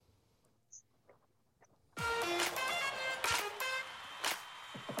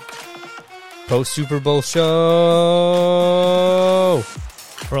post-Super Bowl show.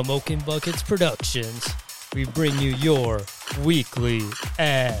 From Oaken Buckets Productions, we bring you your weekly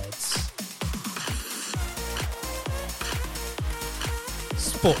ads.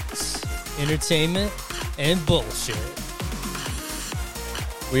 Sports, entertainment, and bullshit.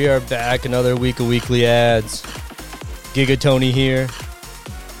 We are back, another week of weekly ads. Giga Tony here.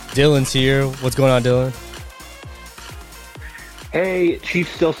 Dylan's here. What's going on, Dylan? Hey,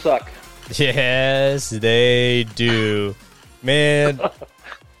 Chiefs still suck. Yes, they do. Man,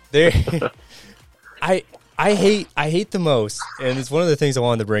 I hate the most, and it's one of the things I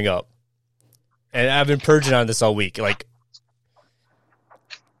wanted to bring up. And I've been purging on this all week. Like,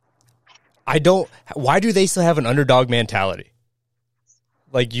 why do they still have an underdog mentality?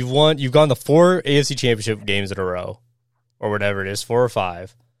 Like, you've gone the 4 AFC Championship games in a row, or whatever it is, 4 or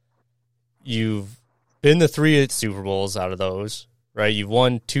 5. You've been the 3 Super Bowls out of those, right? You've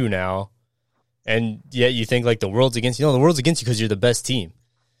won 2 now, and yet you think like the world's against you. No, the world's against you because you're the best team.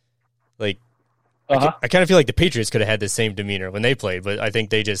 Like, I kind of feel like the Patriots could have had the same demeanor when they played, but I think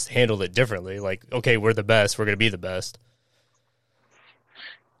they just handled it differently. Like, okay, we're the best, we're going to be the best.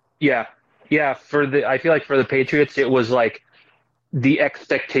 Yeah. I feel like for the Patriots, it was like the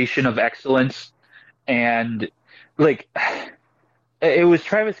expectation of excellence, and like it was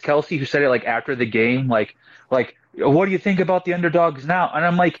Travis Kelce who said it like after the game, like what do you think about the underdogs now? And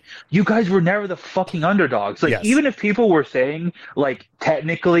I'm like, you guys were never the fucking underdogs. Like, yes. Even if people were saying like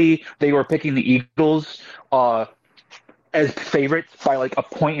technically they were picking the Eagles as favorites by like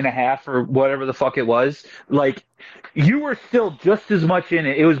 1.5 or whatever the fuck it was, like, you were still just as much in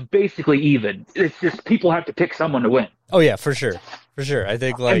it. It was basically even. It's just people have to pick someone to win. Oh yeah, for sure. I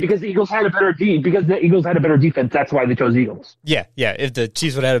think like, and because the Eagles had a better defense, that's why they chose Eagles. Yeah. If the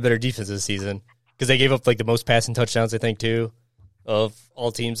Chiefs would have had a better defense this season, because they gave up like the most passing touchdowns, I think, too, of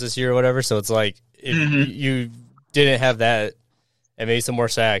all teams this year or whatever. So it's like if you didn't have that and made some more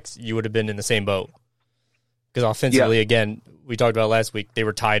sacks, you would have been in the same boat. Because offensively, again, we talked about last week, they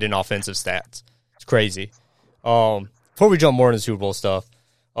were tied in offensive stats. It's crazy. Before we jump more into Super Bowl stuff,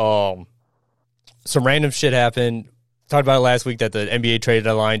 some random shit happened. Talked about it last week that the NBA trade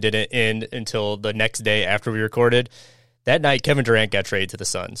deadline didn't end until the next day after we recorded. That night, Kevin Durant got traded to the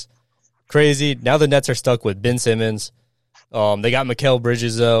Suns. Crazy. Now the Nets are stuck with Ben Simmons. They got Mikal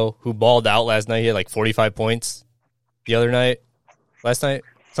Bridges, though, who balled out last night. He had like 45 points last night,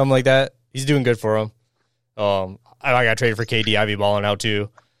 something like that. He's doing good for him. I got traded for KD. I'd be balling out, too.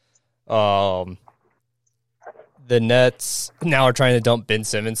 The Nets now are trying to dump Ben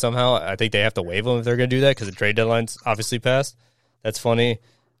Simmons somehow. I think they have to waive him if they're going to do that because the trade deadline's obviously passed. That's funny.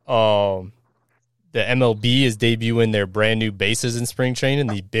 The MLB is debuting their brand new bases in spring training,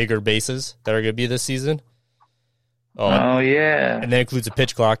 the bigger bases that are going to be this season. Yeah. And that includes a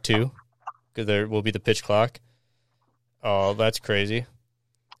pitch clock, too, because there will be the pitch clock. That's crazy.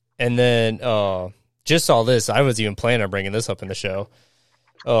 And then just saw this. I was even planning on bringing this up in the show.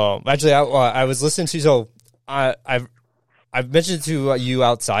 Actually, I was listening to, so I've mentioned to you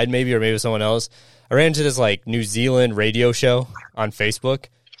outside maybe, or maybe someone else. I ran into this like New Zealand radio show on Facebook,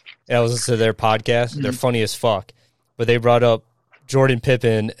 and I was listening to their podcast. They're funny as fuck, but they brought up Jordan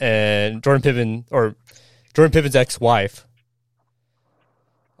Pippin's ex-wife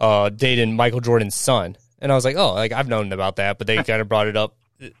dating Michael Jordan's son, and I was like, oh, like I've known about that, but they kind of brought it up.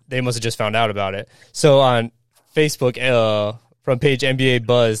 They must have just found out about it. So on Facebook, from page NBA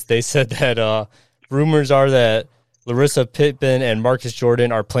Buzz, they said that rumors are that Larissa Pippen and Marcus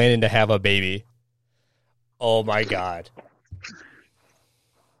Jordan are planning to have a baby. Oh, my God.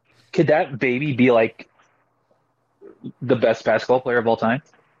 Could that baby be, like, the best basketball player of all time?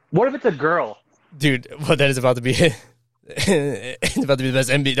 What if it's a girl? Dude, well, that is about to be it's about to be the best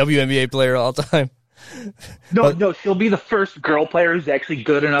WNBA player of all time. No, she'll be the first girl player who's actually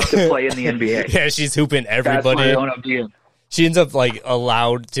good enough to play in the NBA. Yeah, she's hooping everybody. That's what I want to be. She ends up like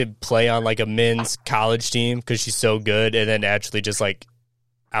allowed to play on like a men's college team because she's so good, and then actually just like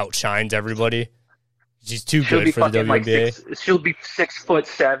outshines everybody. She's too good for the WNBA. Like she'll be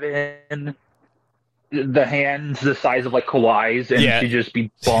 6'7", the hands the size of like Kawhi's, and she'd just be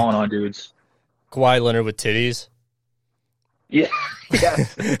balling on dudes. Kawhi Leonard with titties. Yeah.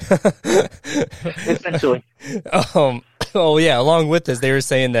 Essentially. Oh yeah. Along with this, they were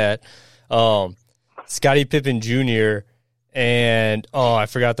saying that Scottie Pippen Jr. and I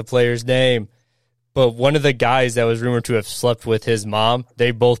forgot the player's name, but one of the guys that was rumored to have slept with his mom,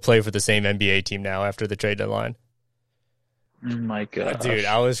 they both play for the same NBA team now after the trade deadline. Oh my God, dude,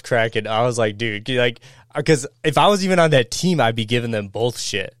 I was cracking. I was like, dude, like, because if I was even on that team, I'd be giving them both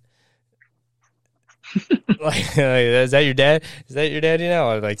shit. Like, is that your dad? Is that your daddy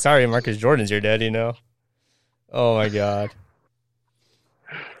now? Like, sorry, Marcus Jordan's your daddy now. Oh my god,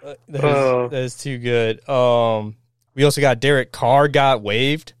 that is too good. We also got Derek Carr got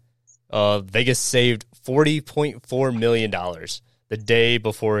waived. Vegas saved $40.4 million the day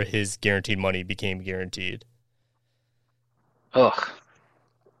before his guaranteed money became guaranteed. Ugh.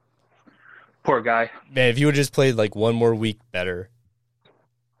 Poor guy. Man, if you would just played like one more week better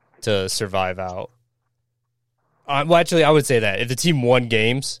to survive out. Well, actually, I would say that if the team won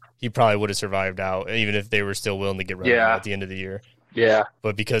games, he probably would have survived out, even if they were still willing to get rid of him at the end of the year. Yeah.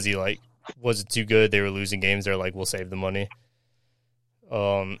 But because he like wasn't too good, they were losing games. They're like, we'll save the money.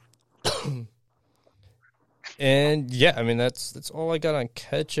 And yeah, I mean that's all I got on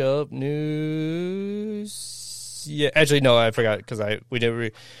catch up news. Yeah, actually no, I forgot because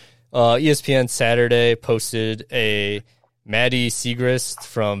ESPN Saturday posted a Maddie Segrist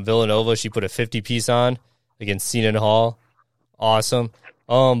from Villanova. She put a 50 piece on against Seton Hall. Awesome.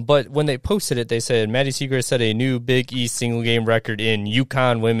 But when they posted it, they said Maddie Segrist set a new Big East single game record in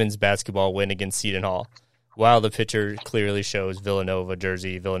UConn women's basketball win against Seton Hall. While the picture clearly shows Villanova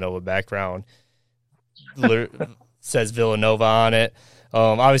jersey, Villanova background, says Villanova on it.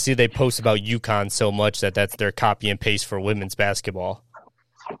 Obviously, they post about UConn so much that's their copy and paste for women's basketball.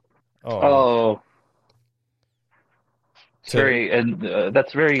 It's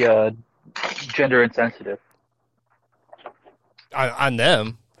that's very gender insensitive. On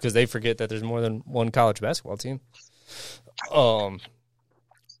them, because they forget that there's more than one college basketball team.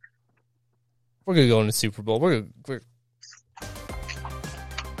 We're gonna go in the Super Bowl. We're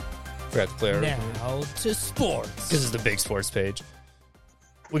forgot to play now to sports. This is the big sports page.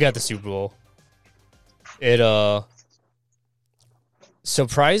 We got the Super Bowl. It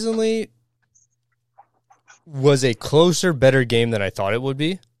surprisingly was a closer, better game than I thought it would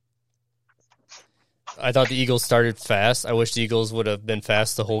be. I thought the Eagles started fast. I wish the Eagles would have been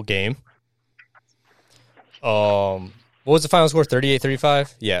fast the whole game. What was the final score?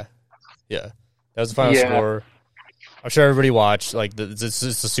 38-35? Yeah. That was the final score. I'm sure everybody watched. Like, this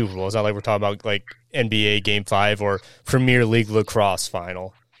is the Super Bowl. It's not like we're talking about, like, NBA Game 5 or Premier League lacrosse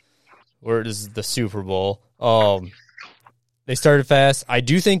final. Where this is the Super Bowl. They started fast. I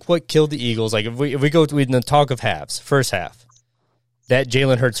do think what killed the Eagles, like, if we go to the talk of halves, first half, that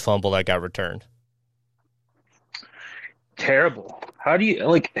Jalen Hurts fumble that got returned. Terrible. How do you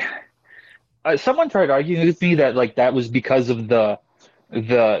like? Someone tried arguing with me that like that was because of the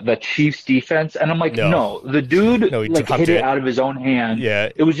Chiefs defense, and I'm like, no the dude like hit it out of his own hand. Yeah,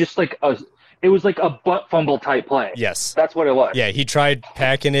 it was just like a butt fumble type play. Yes, that's what it was. Yeah, he tried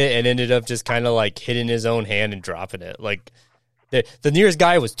packing it and ended up just kind of like hitting his own hand and dropping it. Like the nearest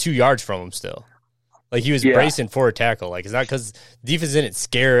guy was 2 yards from him still. Like he was bracing for a tackle. Like it's not because defense didn't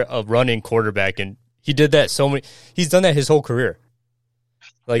scare a running quarterback, and he did that he's done that his whole career.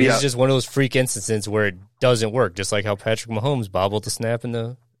 Like, it's just one of those freak instances where it doesn't work, just like how Patrick Mahomes bobbled the snap in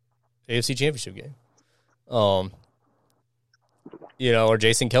the AFC Championship game. Or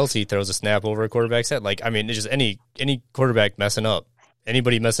Jason Kelce throws a snap over a quarterback's head. Like, I mean, it's just any quarterback messing up,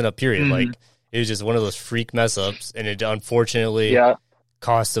 anybody messing up, period. Mm-hmm. Like, it was just one of those freak mess-ups, and it unfortunately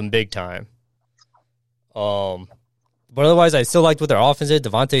cost them big time. But otherwise, I still liked what their offense did.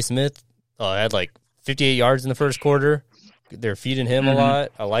 Devontae Smith had, 58 yards in the first quarter. They're feeding him a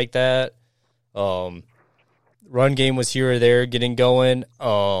lot. I like that. Run game was here or there getting going.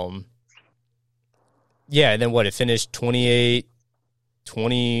 And then it finished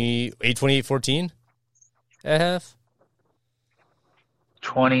 28-14 at half?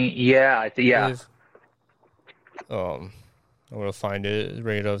 20, I think, yeah. I'm going to find it,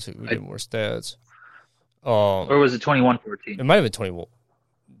 bring it up so we get more stats. Or was it 21-14? It might have been 21.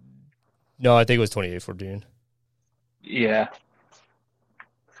 No, I think it was 28-14. Yeah.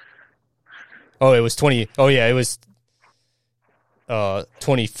 Oh, it was 20. Oh, yeah, it was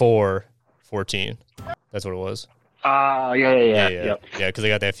 24-14. That's what it was. Yeah, because they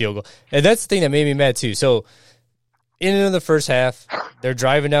got that field goal. And that's the thing that made me mad, too. So, in and of the first half, they're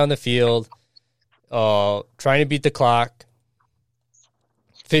driving down the field, trying to beat the clock.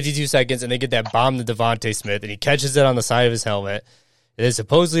 52 seconds, and they get that bomb to Devontae Smith, and he catches it on the side of his helmet. And then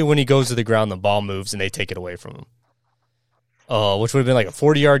supposedly when he goes to the ground, the ball moves, and they take it away from him. Which would have been like a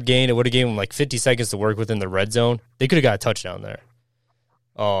 40-yard gain. It would have given them 50 seconds to work within the red zone. They could have got a touchdown there.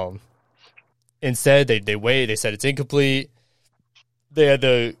 Instead, they waited. They said it's incomplete. They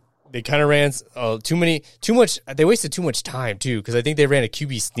kind of ran too much. They wasted too much time too, because I think they ran a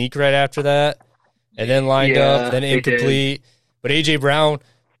QB sneak right after that, and then lined up, then incomplete. But AJ Brown,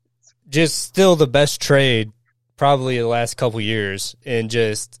 just still the best trade probably the last couple years, and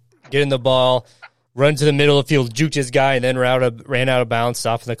just getting the ball, run to the middle of the field, juked his guy, and then ran out of bounds,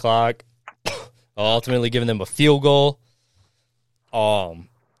 stopping the clock, ultimately giving them a field goal.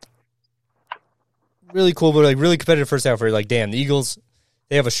 Really cool, but like really competitive first half where you're like, damn, the Eagles,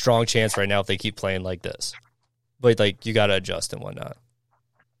 they have a strong chance right now if they keep playing like this. But like you gotta adjust and whatnot.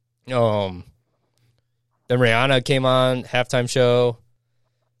 Then Rihanna came on, halftime show,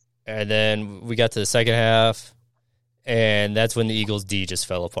 and then we got to the second half, and that's when the Eagles D just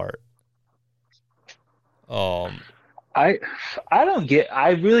fell apart. I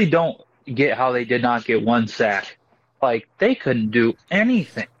really don't get how they did not get one sack. Like they couldn't do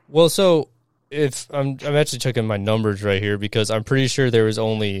anything. Well, so if I'm actually checking my numbers right here because I'm pretty sure there was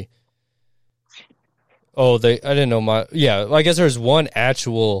only I didn't know I guess there was one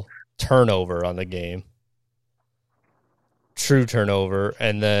actual turnover on the game. True turnover,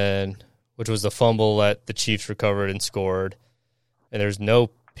 and then which was the fumble that the Chiefs recovered and scored. And there's no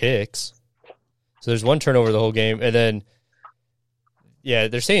picks. So there's one turnover the whole game, and then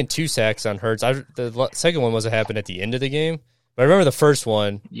they're saying 2 sacks on Hurts. The second one wasn't happened at the end of the game. But I remember the first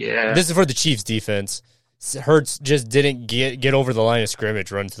one. Yeah. This is for the Chiefs defense. Hurts just didn't get over the line of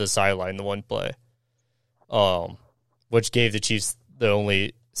scrimmage, run to the sideline the one play, which gave the Chiefs the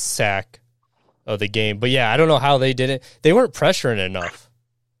only sack of the game. But yeah, I don't know how they didn't. They weren't pressuring enough.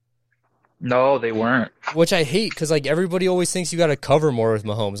 No, they weren't. Which I hate because like everybody always thinks you got to cover more with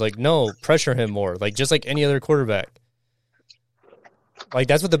Mahomes. Like no, pressure him more. Like just like any other quarterback. Like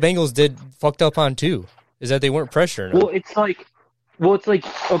that's what the Bengals did fucked up on too. Is that they weren't pressuring him. Well, it's like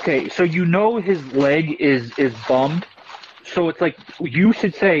okay, so you know his leg is bummed. So it's like you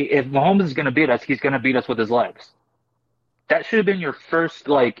should say if Mahomes is going to beat us, he's going to beat us with his legs. That should have been your first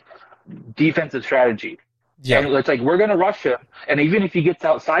like defensive strategy. Yeah. And it's like we're going to rush him, and even if he gets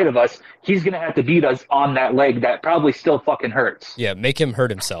outside of us, he's going to have to beat us on that leg that probably still fucking hurts. Yeah, make him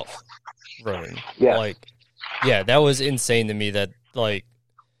hurt himself. Running. Yeah. That was insane to me that like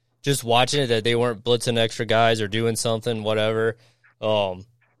just watching it that they weren't blitzing extra guys or doing something, whatever.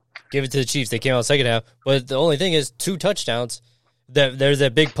 Give it to the Chiefs. They came out second half, but the only thing is 2 touchdowns. There's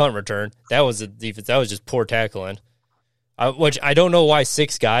that big punt return. That was the defense. That was just poor tackling. Which I don't know why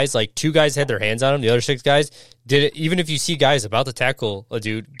 6 guys, like 2 guys had their hands on him. The other 6 guys did it. Even if you see guys about to tackle a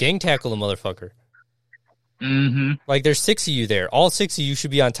dude, gang tackle the motherfucker. Mm-hmm. Like there's 6 of you there. All 6 of you should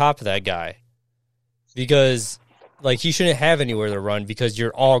be on top of that guy because like he shouldn't have anywhere to run because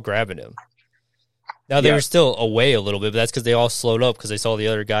you're all grabbing him. Now they were still away a little bit, but that's because they all slowed up because they saw the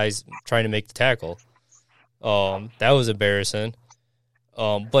other guys trying to make the tackle. That was embarrassing.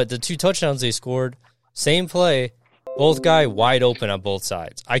 But the 2 touchdowns they scored, same play, both guys wide open on both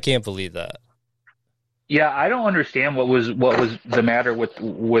sides. I can't believe that. Yeah, I don't understand what was the matter with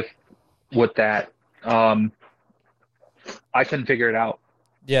that. I couldn't figure it out.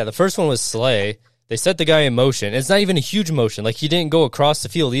 Yeah, the first one was Slay. They set the guy in motion. It's not even a huge motion. Like, he didn't go across the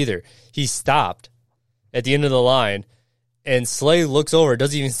field either. He stopped at the end of the line, and Slay looks over,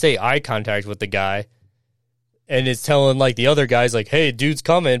 doesn't even say eye contact with the guy, and is telling, like, the other guys, like, hey, dude's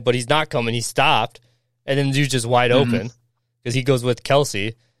coming, but he's not coming. He stopped, and then the dude's just wide open because he goes with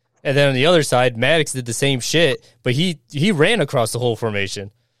Kelsey. And then on the other side, Maddox did the same shit, but he ran across the whole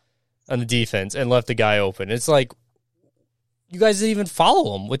formation on the defense and left the guy open. It's like, you guys didn't even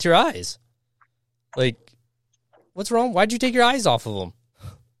follow him with your eyes. Like, what's wrong? Why'd you take your eyes off of him?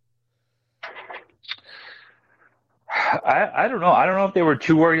 I don't know. I don't know if they were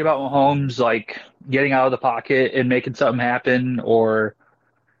too worried about Mahomes, like, getting out of the pocket and making something happen, or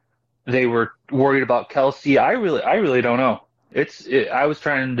they were worried about Kelsey. I really don't know. I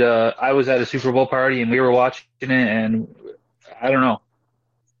was at a Super Bowl party and we were watching it, and I don't know.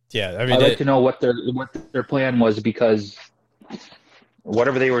 Yeah, I mean, I'd like to know what their plan was, because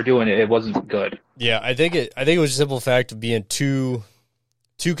whatever they were doing, it wasn't good. Yeah, I think it was a simple fact of being too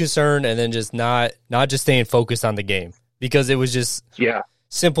concerned and then just not just staying focused on the game, because it was just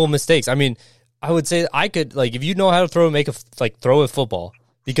simple mistakes. I mean, I would say I could, like, if you know how to throw a football,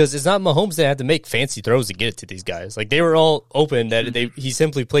 because it's not Mahomes that had to make fancy throws to get it to these guys. Like, they were all open that he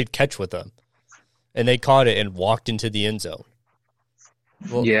simply played catch with them, and they caught it and walked into the end zone.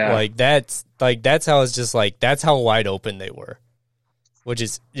 Well, that's how it's just like, that's how wide open they were, which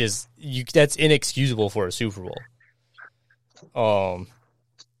is that's inexcusable for a Super Bowl.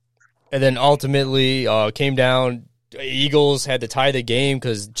 And then ultimately came down. Eagles had to tie the game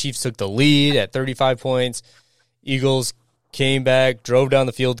because Chiefs took the lead at 35 points. Eagles came back, drove down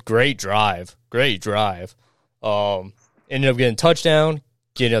the field. Great drive. Ended up getting a touchdown,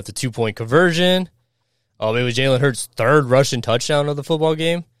 getting up to 2-point conversion. It was Jalen Hurts' 3rd rushing touchdown of the football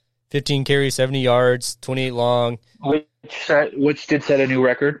game. 15 carries, 70 yards, 28 long. Which did set a new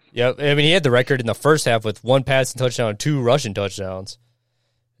record. Yep. I mean, he had the record in the first half with 1 passing touchdown, 2 rushing touchdowns.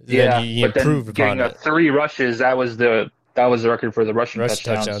 Yeah, then he improved upon it. 3 rushes, that was the record for the rushing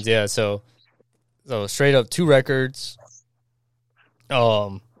touchdowns. Yeah, so straight up 2 records.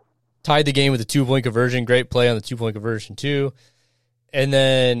 Tied the game with a 2-point conversion. Great play on the 2-point conversion too. And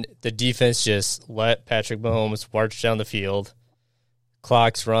then the defense just let Patrick Mahomes march down the field.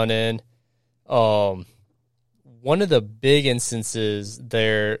 Clock's running. One of the big instances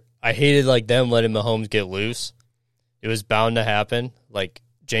there, I hated like them letting Mahomes get loose. It was bound to happen, like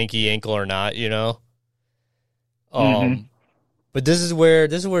janky ankle or not, you know. But this is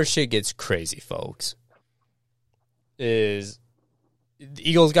where shit gets crazy, folks. Is the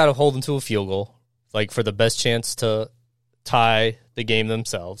Eagles got to hold them to a field goal, like for the best chance to tie the game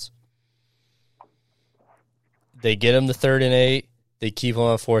themselves. They get them to 3rd and 8. They keep them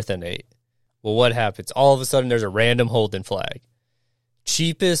on 4th and 8. Well, what happens? All of a sudden, there's a random holding flag.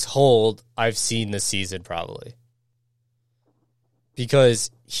 Cheapest hold I've seen this season, probably.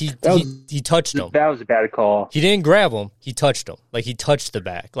 Because he touched him. That was a bad call. He didn't grab him. He touched him. Like, he touched the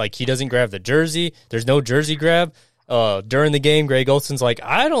back. Like, he doesn't grab the jersey. There's no jersey grab. During the game, Greg Olson's like,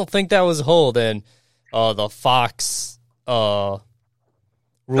 I don't think that was a hold. And the Fox rules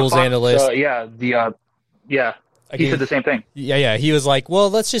analyst. He said the same thing. Yeah. He was like, well,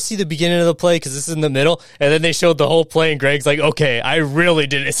 let's just see the beginning of the play because this is in the middle. And then they showed the whole play, and Greg's like, okay, I really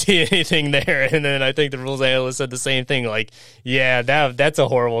didn't see anything there. And then I think the rules analyst said the same thing. Like, yeah, that's a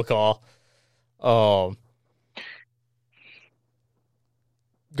horrible call. Go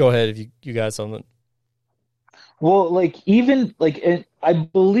ahead if you got something. Well, and I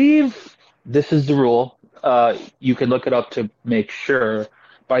believe this is the rule. You can look it up to make sure.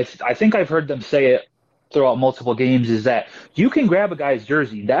 But I think I've heard them say it throughout multiple games, is that you can grab a guy's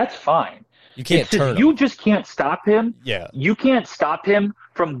jersey. That's fine. You can't turn him. You just can't stop him. Yeah. You can't stop him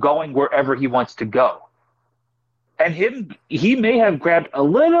from going wherever he wants to go. And he may have grabbed a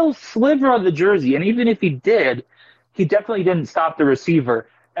little sliver of the jersey, and even if he did, he definitely didn't stop the receiver.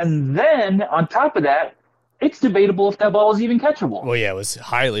 And then, on top of that, it's debatable if that ball was even catchable. Well, yeah, it was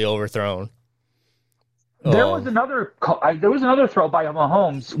highly overthrown. There was another throw by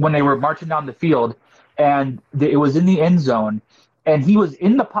Mahomes when they were marching down the field, and it was in the end zone, and he was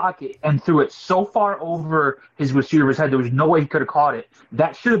in the pocket and threw it so far over his receiver's head there was no way he could have caught it.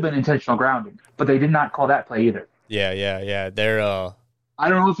 That should have been intentional grounding, but they did not call that play either. Yeah. They're I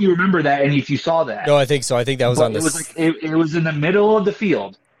don't know if you remember that and if you saw that. No, I think so. I think that was on the. It was in the middle of the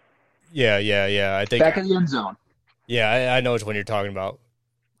field. Yeah. I think back in the end zone. Yeah, I know which one you're talking about.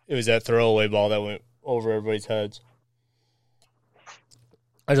 It was that throwaway ball that went over everybody's heads.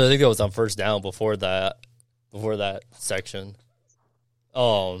 Actually, I think that was on first down before that section.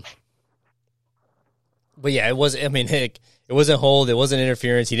 But yeah, it was. I mean, it wasn't hold. It wasn't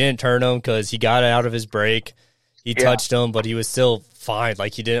interference. He didn't turn him because he got out of his break. He touched him, but he was still fine.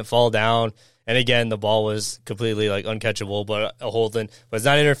 Like, he didn't fall down. And again, the ball was completely like uncatchable, but a holding. But it's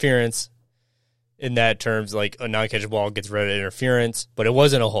not interference in that terms. Like, a non-catchable ball gets rid of interference, but it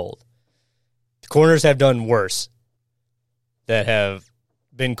wasn't a hold. The corners have done worse that have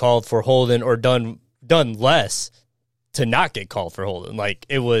been called for holding or done less to not get called for holding. Like,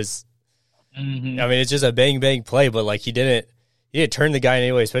 it was. I mean, it's just a bang play, but like he didn't turn the guy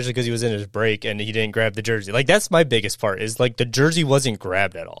anyway, especially because he was in his break and he didn't grab the jersey. Like, that's my biggest part is like the jersey wasn't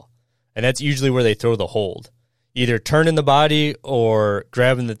grabbed at all, and that's usually where they throw the hold, either turning the body or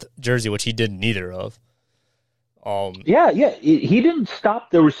grabbing the jersey, which he did neither of. He didn't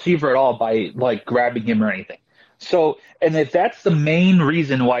stop the receiver at all by like grabbing him or anything. So, and if that's the main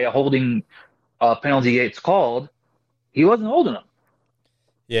reason why a holding penalty gets called, he wasn't holding him.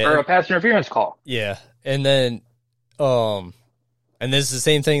 Yeah. Or a pass interference call. Yeah. And then, and this is the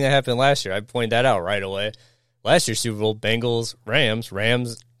same thing that happened last year. I pointed that out right away. Last year's Super Bowl, Bengals, Rams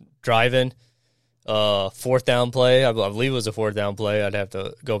driving, 4th down play. I believe it was a 4th down play. I'd have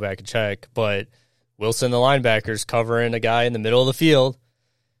to go back and check. But Wilson, the linebacker's covering a guy in the middle of the field.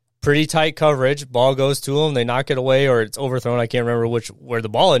 Pretty tight coverage. Ball goes to him. They knock it away, or it's overthrown. I can't remember where the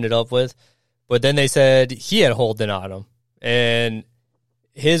ball ended up with. But then they said he had holding on him. And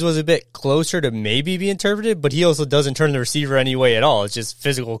his was a bit closer to maybe be interpreted, but he also doesn't turn the receiver anyway at all. It's just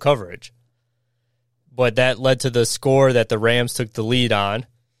physical coverage. But that led to the score that the Rams took the lead on,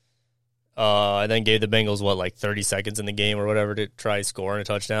 and then gave the Bengals, 30 seconds in the game or whatever to try scoring a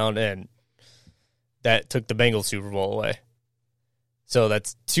touchdown, and that took the Bengals Super Bowl away. So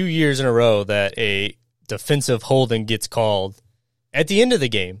that's 2 years in a row that a defensive holding gets called at the end of the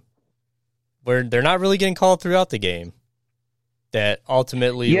game, where they're not really getting called throughout the game. that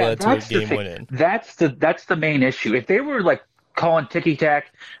ultimately led to a game winning. That's the main issue. If they were like calling ticky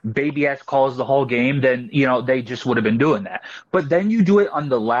tack, baby ass calls the whole game, then they just would have been doing that. But then you do it on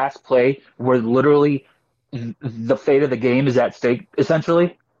the last play where literally the fate of the game is at stake,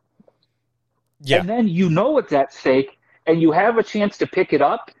 essentially. Yeah. And then it's at stake, and you have a chance to pick it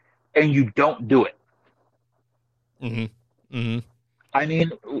up, and you don't do it. Mm-hmm. Mm-hmm. I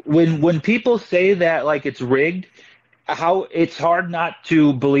mean, when people say that like it's rigged, how it's hard not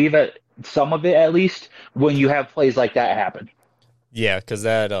to believe it, some of it at least, when you have plays like that happen. Yeah, because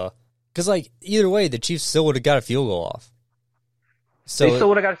like either way, the Chiefs still would have got a field goal off. So they still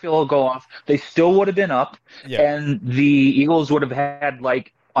would have got a field goal off. They still would have been up, and the Eagles would have had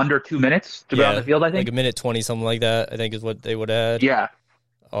like under 2 minutes to go on the field. I think like a minute 20, something like that. I think is what they would have had. Yeah.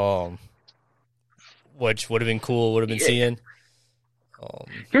 Which would have been cool. Would have been seeing.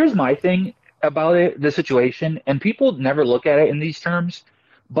 Here's my thing about it, the situation, and people never look at it in these terms,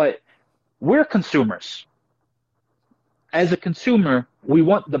 but we're consumers. As a consumer, we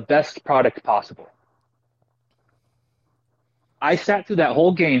want the best product possible. I sat through that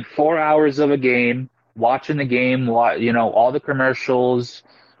whole game, 4 hours of a game, watching the game, all the commercials,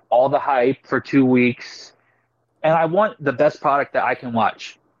 all the hype for 2 weeks, and I want the best product that I can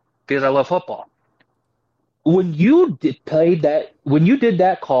watch because I love football. When you did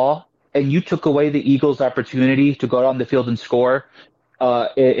that call and you took away the Eagles' opportunity to go down the field and score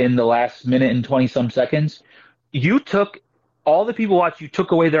in the last minute and 20-some seconds, you took all the people watching. You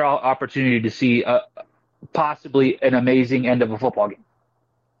took away their opportunity to see possibly an amazing end of a football game.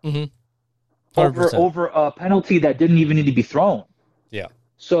 Mm-hmm. Over a penalty that didn't even need to be thrown. Yeah.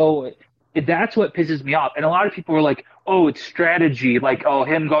 So that's what pisses me off. And a lot of people were like, "Oh, it's strategy." Like, "Oh,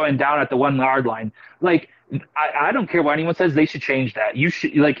 him going down at the 1 yard line." Like, I don't care what anyone says. They should change that. You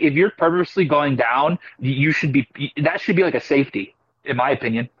should, like, if you're purposely going down, that should be like a safety, in my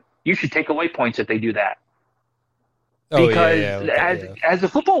opinion. You should take away points if they do that. Because as a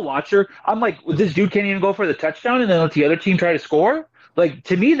football watcher, I'm like, this dude can't even go for the touchdown, and then let the other team try to score. Like,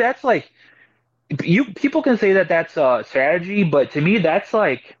 to me, that's like, people can say that that's a strategy, but to me, that's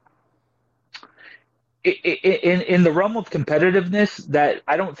like, in the realm of competitiveness, that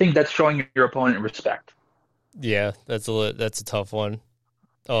I don't think that's showing your opponent respect. Yeah, that's a tough one.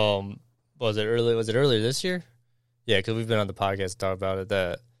 Was it earlier this year? Yeah, because we've been on the podcast to talk about it,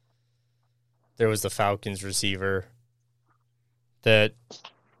 that there was the Falcons receiver that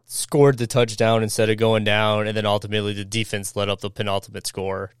scored the touchdown instead of going down, and then ultimately the defense let up the penultimate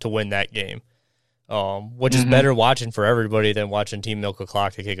score to win that game, which is better watching for everybody than watching team milk a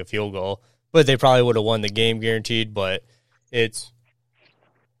clock to kick a field goal. But they probably would have won the game guaranteed, but it's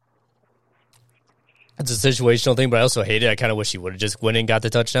a situational thing, but I also hate it. I kind of wish he would have just went and got the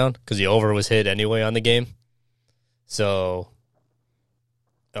touchdown because the over was hit anyway on the game. So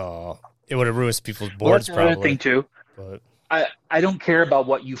it would have ruined people's boards probably. Another thing too. But I don't care about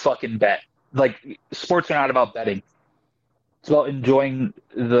what you fucking bet. Like, sports are not about betting. It's about enjoying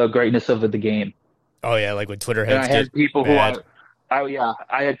the greatness of the game. Oh yeah, like when Twitter heads get mad.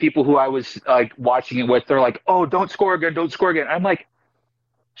 I had people who I was like watching it with. They're like, "Oh, don't score again! Don't score again!" I'm like,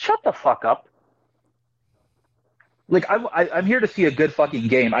 "Shut the fuck up!" Like, I'm here to see a good fucking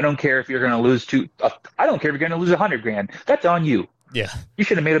game. I don't care if you're going to lose I don't care if you're going to lose $100,000. That's on you. Yeah, you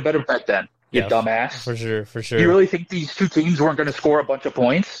should have made a better bet then. You dumbass. For sure. You really think these two teams weren't going to score a bunch of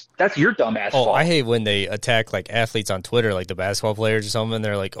points? That's your dumbass fault. I hate when they attack like athletes on Twitter, like the basketball players or something.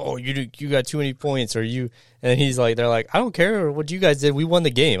 They're like, "Oh, you got too many points," or you, and they're like, "I don't care what you guys did. We won the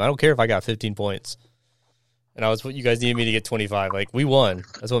game. I don't care if I got 15 points, and what you guys needed me to get 25. Like, we won.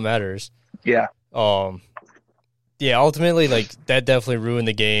 That's what matters." Yeah. Yeah. Ultimately, like, that definitely ruined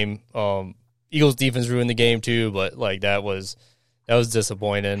the game. Eagles defense ruined the game too, but like that was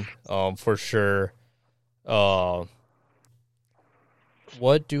disappointing, for sure. What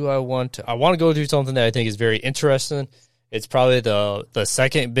do I want to? I want to go through something that I think is very interesting. It's probably the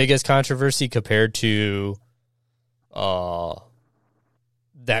second biggest controversy compared to that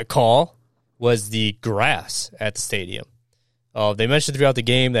call was the grass at the stadium. They mentioned throughout the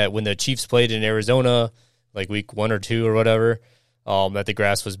game that when the Chiefs played in Arizona, like week 1 or 2 or whatever, that the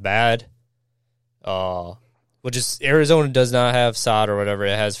grass was bad. Which is, Arizona does not have sod or whatever.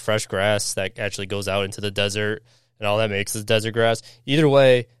 It has fresh grass that actually goes out into the desert, and all that makes is desert grass. Either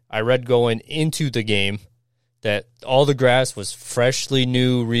way, I read going into the game that all the grass was freshly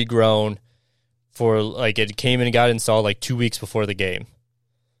new, regrown, for like it came in and got installed like 2 weeks before the game.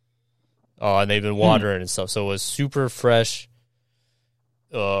 And they've been watering and stuff, so it was super fresh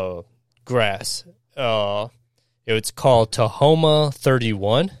grass. It's called Tahoma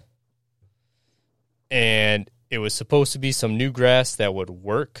 31. And it was supposed to be some new grass that would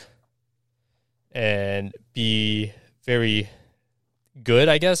work and be very good,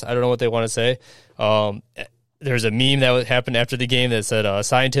 I guess. I don't know what they want to say. There's a meme that happened after the game that said,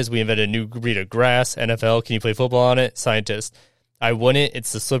 scientists, we invented a new breed of grass. NFL, can you play football on it? Scientists, I wouldn't.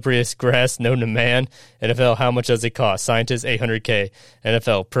 It's the slipperiest grass known to man. NFL, how much does it cost? Scientists, $800K.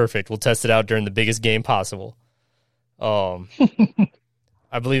 NFL, perfect. We'll test it out during the biggest game possible.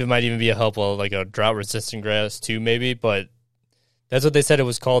 I believe it might even be a help, like a drought-resistant grass too, maybe. But that's what they said it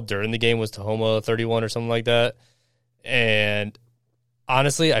was called during the game, was Tahoma 31 or something like that. And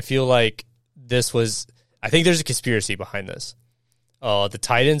honestly, I feel like I think there's a conspiracy behind this. The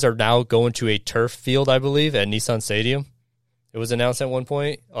Titans are now going to a turf field, I believe, at Nissan Stadium. It was announced at one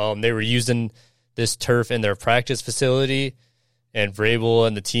point. They were using this turf in their practice facility, and Vrabel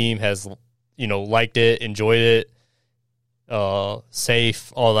and the team has, liked it, enjoyed it,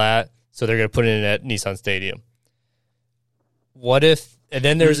 safe, all that. So they're going to put it in at Nissan Stadium. What if, and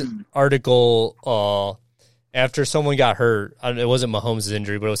then there's an article after someone got hurt. It wasn't Mahomes'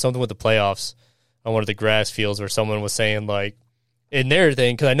 injury, but it was something with the playoffs on one of the grass fields where someone was saying, like, in their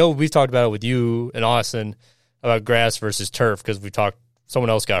thing, because I know we've talked about it with you and Austin about grass versus turf, because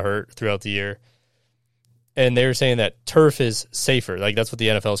someone else got hurt throughout the year. And they were saying that turf is safer. Like, that's what the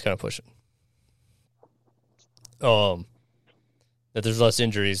NFL is kind of pushing. That there's less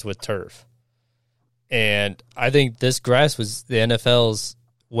injuries with turf. And I think this grass was the NFL's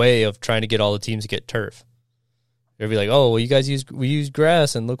way of trying to get all the teams to get turf. They'd be like, oh, well, you guys we use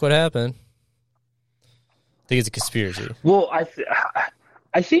grass, and look what happened. I think it's a conspiracy. Well, I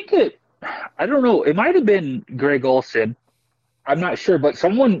think that, I don't know, it might have been Greg Olson. I'm not sure, but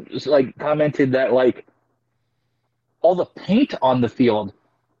someone commented that all the paint on the field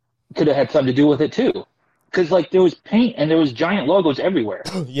could have had something to do with it too. Because there was paint and there was giant logos everywhere.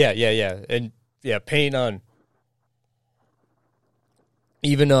 Yeah. And paint on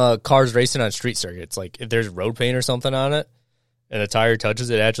even cars racing on street circuits. Like, if there's road paint or something on it and the tire touches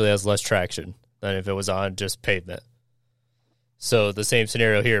it, actually has less traction than if it was on just pavement. So the same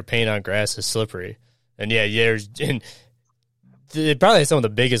scenario here, paint on grass is slippery. And it probably has some of the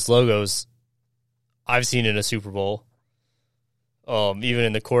biggest logos I've seen in a Super Bowl. Even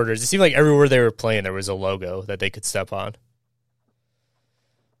in the quarters, it seemed like everywhere they were playing, there was a logo that they could step on.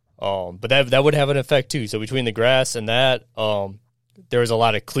 But that would have an effect too. So between the grass and that, there was a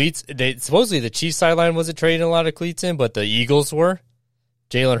lot of cleats. Supposedly the Chiefs sideline wasn't trading a lot of cleats in, but the Eagles were.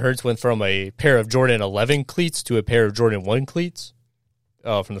 Jalen Hurts went from a pair of Jordan 11 cleats to a pair of Jordan 1 cleats.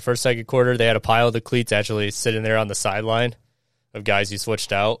 From the first, second quarter, they had a pile of the cleats actually sitting there on the sideline of guys who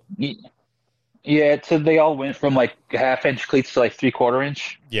switched out. Yeah, so they all went from half-inch cleats to 3/4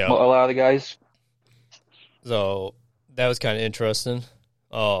 inch. Yeah, a lot of the guys. So that was kind of interesting.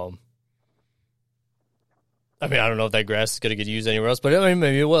 I don't know if that grass is going to get used anywhere else, but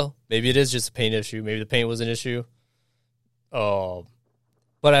maybe it will. Maybe it is just a paint issue. Maybe the paint was an issue. But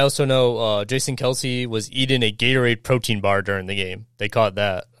I also know Jason Kelce was eating a Gatorade protein bar during the game. They caught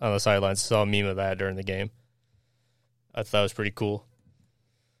that on the sidelines. Saw a meme of that during the game. I thought it was pretty cool.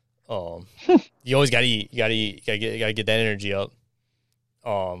 You always gotta eat. You gotta get that energy up.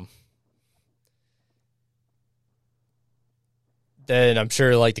 Then I'm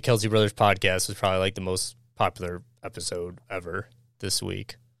sure the Kelce Brothers podcast was probably the most popular episode ever this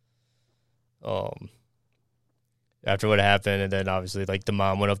week. After what happened, and then obviously the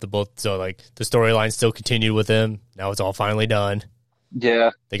mom went up to both, so the storyline still continued with him. Now it's all finally done. Yeah,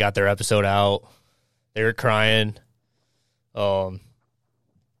 they got their episode out. They were crying.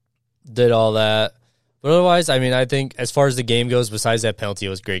 Did all that, but otherwise, I think as far as the game goes, besides that penalty, it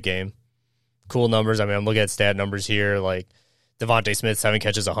was a great game. Cool numbers. I'm looking at stat numbers here. Devontae Smith, 7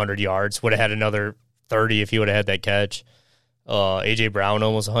 catches, 100 yards. Would have had another 30 if he would have had that catch. A.J. Brown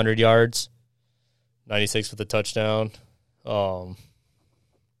almost 100 yards. 96 with a touchdown. Travis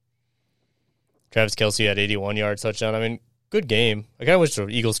Kelce had 81 yards touchdown. Good game. I kind of wish the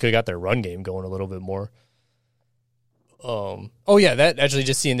Eagles could have got their run game going a little bit more. That actually,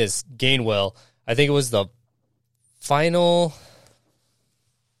 just seeing this Gainwell, I think it was the final.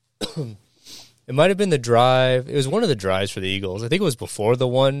 It might have been the drive. It was one of the drives for the Eagles. I think it was before the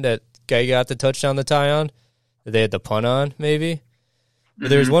one that guy got the touchdown to tie on, that they had the punt on, maybe. But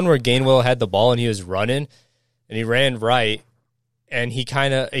there was one where Gainwell had the ball and he was running, and he ran right, and he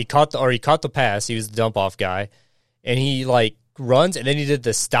caught the pass. He was the dump off guy, and he runs, and then he did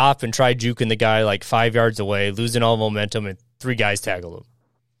the stop and try juking the guy 5 yards away, losing all momentum, and 3 guys tackled him.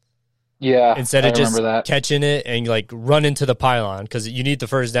 Yeah, instead of just catching it and run into the pylon, because you need the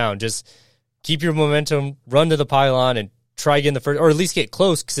first down. Just keep your momentum, run to the pylon, and try getting the first, or at least get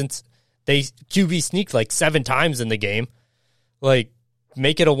close, since they QB sneaked like 7 times in the game. Like,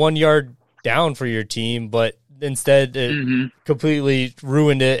 make it a 1 yard down for your team, but instead it completely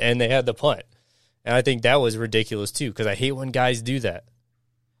ruined it, and they had the punt. And I think that was ridiculous too, because I hate when guys do that.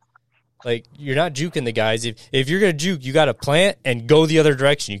 Like, you're not juking the guys. If you're going to juke, you got to plant and go the other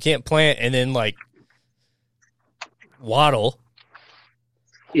direction. You can't plant and then, like, waddle.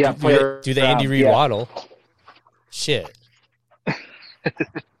 Yeah, do the Andy Reid waddle. Shit.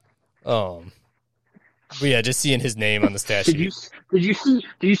 But yeah, just seeing his name on the stat sheet. Did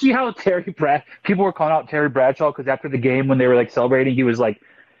you see how people were calling out Terry Bradshaw because after the game when they were like celebrating, he was like,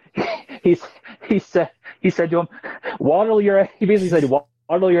 he said to him, he basically said,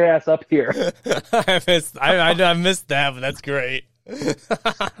 waddle your ass up here. I missed that, but that's great.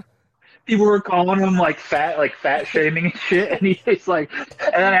 People were calling him like fat shaming and shit, and he's like,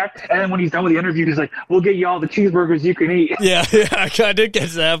 and then when he's done with the interview, he's like, "We'll get you all the cheeseburgers you can eat." Yeah, I did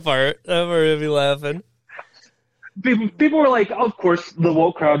catch that part. That part made me laughing. People were like, of course, the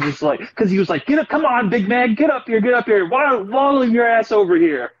woke crowd was like, because he was like, "Get up, come on, big man, get up here, waddle your ass over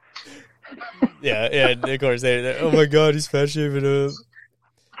here." Yeah, of course. Oh my God, he's fat shaming him.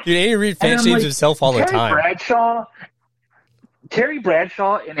 Dude, Andy Reid fat shames himself all the time. Terry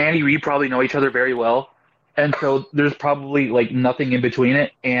Bradshaw and Andy Reid probably know each other very well, and so there's probably like nothing in between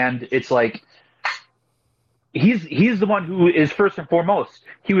it. And it's like he's the one who is first and foremost.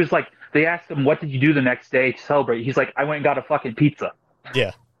 He was like, they asked him, "What did you do the next day to celebrate?" He's like, "I went and got a fucking pizza."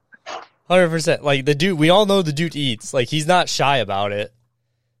 Yeah, 100%. Like, the dude, we all know the dude eats. Like, he's not shy about it.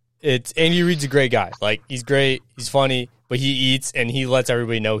 It's Andy Reid's a great guy. Like, he's great, he's funny, but he eats and he lets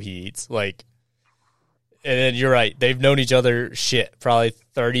everybody know he eats. Like. And then you're right. They've known each other, probably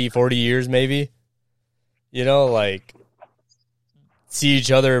 30, 40 years maybe. You know, like, see each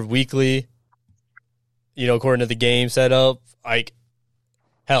other weekly, according to the game setup. Like,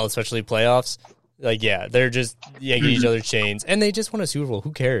 hell, especially playoffs. Like, yeah, they're just yanking each other's chains. And they just won a Super Bowl.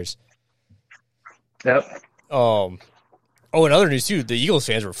 Who cares? Yep. Oh, and other news, too. The Eagles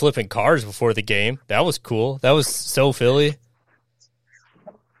fans were flipping cars before the game. That was cool. That was so Philly.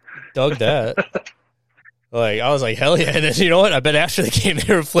 Dug that. Like, I was like, hell yeah. And then, you know what? I bet after the game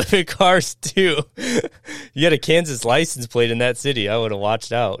they were flipping cars, too. You had a Kansas license plate in that city. I would have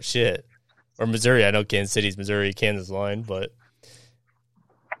watched out. Shit. Or Missouri. I know Kansas City's Missouri-Kansas line, but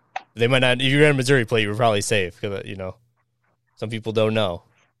they might not. If you had a Missouri plate, you were probably safe because, some people don't know.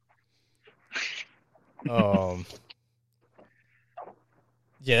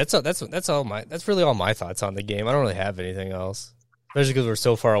 Yeah, that's really all my thoughts on the game. I don't really have anything else. Especially because we're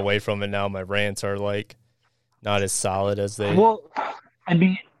so far away from it now. My rants are, like, not as solid as they... Well, I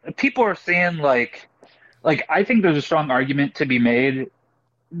mean, people are saying, like I think there's a strong argument to be made,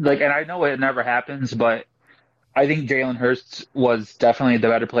 like, and I know it never happens, but I think Jalen Hurts was definitely the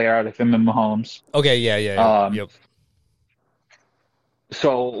better player out of him and Mahomes. Okay, yeah. Yep.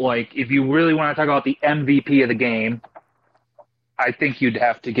 So, like, if you really want to talk about the MVP of the game, I think you'd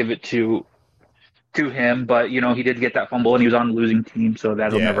have to give it to him, but, he did get that fumble, and he was on a losing team, so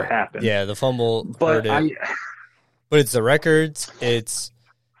that'll never happen. Yeah, the fumble hurt it. But it's the records. It's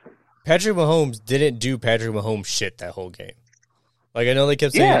Patrick Mahomes didn't do Patrick Mahomes shit that whole game. Like, I know they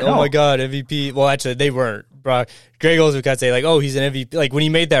kept saying, oh, my God, MVP. Well, actually, they weren't. Greg Olsen would kind of say, like, oh, he's an MVP. Like, when he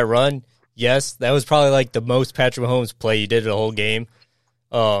made that run, yes, that was probably, like, the most Patrick Mahomes play he did the whole game.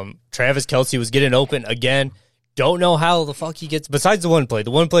 Travis Kelce was getting open again. Don't know how the fuck he gets, besides the one play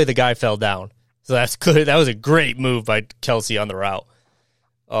the guy fell down. So that's good. That was a great move by Kelce on the route.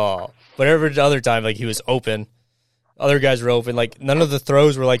 But every other time, like, he was open. Other guys were open. Like, none of the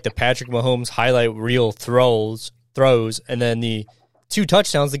throws were like the Patrick Mahomes highlight reel throws. And then the 2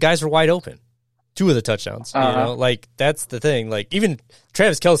 touchdowns, the guys were wide open. 2 of the touchdowns. Like, that's the thing. Like, even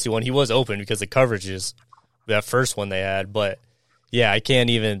Travis Kelce one, he was open because the coverages, that first one they had. But, yeah, I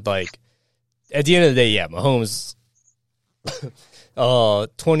can't even, like, at the end of the day, yeah, Mahomes,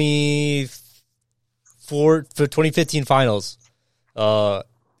 2015 finals,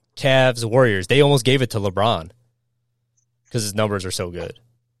 Cavs, Warriors, they almost gave it to LeBron because his numbers are so good.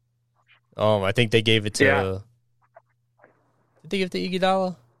 I think they gave it to, did they give it to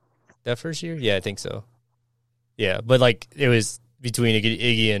Iguodala that first year? Yeah, I think so. Yeah, but, like, it was between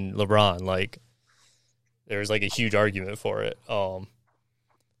Iggy and LeBron. Like, there was, like, a huge argument for it. The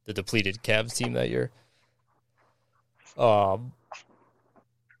depleted Cavs team that year. But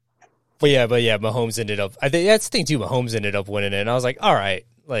yeah, Mahomes ended up. I think that's the thing too. Mahomes ended up winning it, and I was like, all right,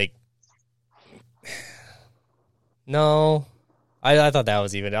 like, no, I thought that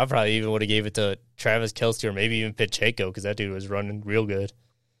was even. I probably even would have gave it to Travis Kelce or maybe even Pacheco because that dude was running real good.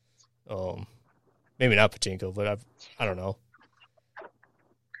 Maybe not Pacheco, but I don't know.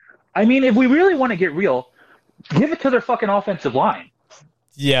 I mean, if we really want to get real, give it to their fucking offensive line.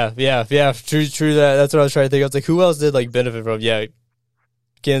 Yeah. True. That's what I was trying to think. I was like, who else did like benefit from? Yeah,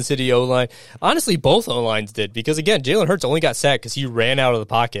 Kansas City O-line. Honestly, both O-lines did because again, Jalen Hurts only got sacked because he ran out of the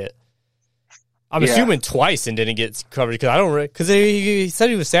pocket. I'm assuming twice and didn't get covered because he said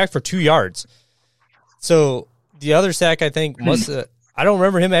he was sacked for 2 yards. So the other sack I think I don't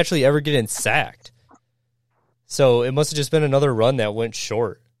remember him actually ever getting sacked. So it must have just been another run that went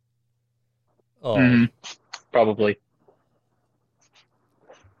short. Probably.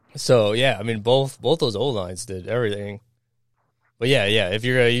 So yeah, I mean both those O lines did everything. But yeah, if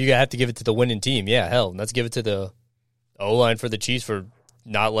you have to give it to the winning team, yeah, hell, let's give it to the O line for the Chiefs for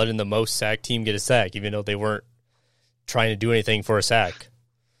not letting the most sacked team get a sack, even though they weren't trying to do anything for a sack.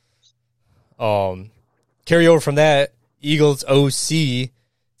 Carry over from that, Eagles OC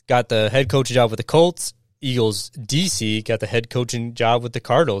got the head coaching job with the Colts. Eagles DC got the head coaching job with the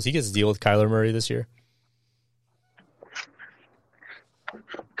Cardinals. He gets to deal with Kyler Murray this year.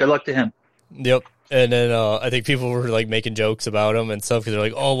 Good luck to him. Yep. And then I think people were like making jokes about him and stuff because they're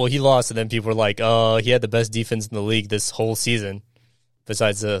like, oh, well, he lost. And then people were like, he had the best defense in the league this whole season.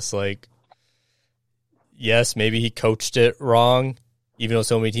 Besides this, like, yes, maybe he coached it wrong, even though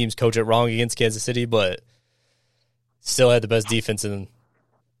so many teams coach it wrong against Kansas City, but still had the best defense in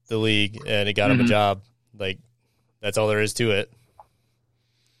the league, and it got him a job. Like, that's all there is to it.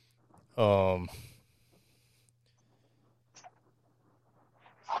 I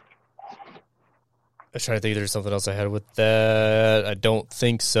was trying to think if there's something else I had with that. I don't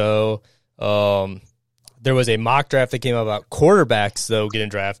think so. There was a mock draft that came out about quarterbacks, though, getting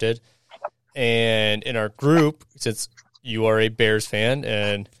drafted. And in our group, since you are a Bears fan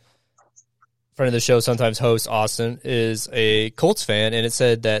and friend of the show, sometimes host Austin, is a Colts fan, and it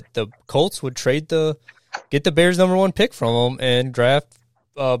said that the Colts would get the Bears' number 1 pick from them and draft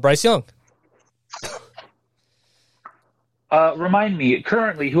Bryce Young. Remind me,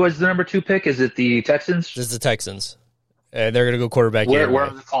 currently, who has the number 2 pick? Is it the Texans? This is the Texans. And they're going to go quarterback. Where are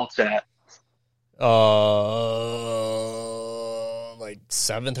the Colts at? Like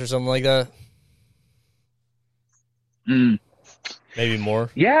 7th or something like that. Maybe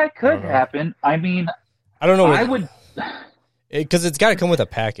more. Yeah, it could happen. I mean, I don't know. I would, because it's got to come with a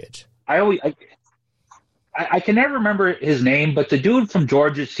package. I can never remember his name, but the dude from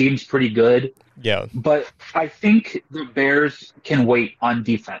Georgia seems pretty good. Yeah, but I think the Bears can wait on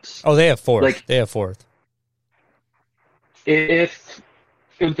defense. Oh, they have 4th. They have 4th. If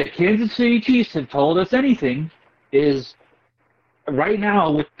the Kansas City Chiefs have told us anything, is right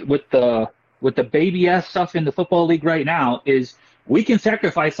now with the baby ass stuff in the football league right now is we can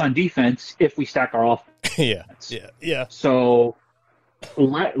sacrifice on defense if we stack our offense. Yeah. So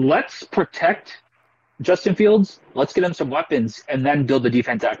let's protect Justin Fields. Let's get him some weapons and then build the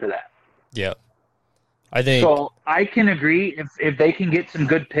defense after that. Yeah, I think so. I can agree if they can get some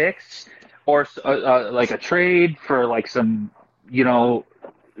good picks or like a trade for like some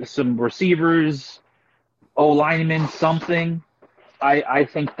some receivers, O-linemen, something. I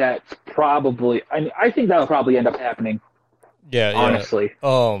think that's probably. I think that will probably end up happening. Yeah. Honestly.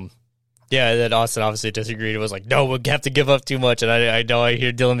 Yeah. Then Austin obviously disagreed. It was like, no, we'll have to give up too much. And I know I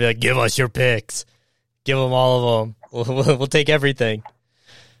hear Dylan be like, give us your picks, give them all of them. We'll take everything.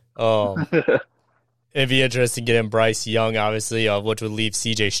 It'd be interesting getting Bryce Young, obviously, which would leave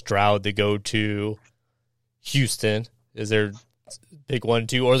C.J. Stroud to go to Houston. Is there pick 1,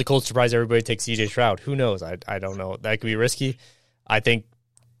 2, or the Colts surprise everybody take C.J. Stroud? Who knows? I don't know. That could be risky. I think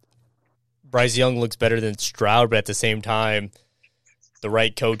Bryce Young looks better than Stroud, but at the same time, the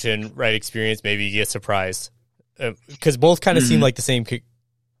right coach and right experience, maybe you get surprised. Because both kind of seem like the same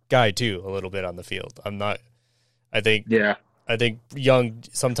guy, too, a little bit on the field. I think Young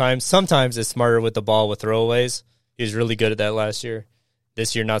sometimes is smarter with the ball with throwaways. He was really good at that last year.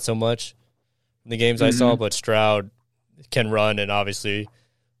 This year, not so much in the games I saw, but Stroud can run and obviously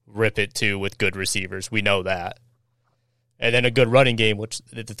rip it, too, with good receivers. We know that. And then a good running game, which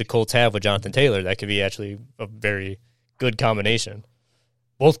the Colts have with Jonathan Taylor, that could be actually a very good combination.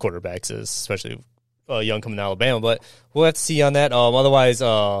 Both quarterbacks is, especially Young coming to Alabama. But we'll have to see on that. Otherwise,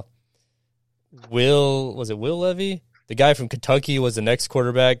 Will Levy? The guy from Kentucky was the next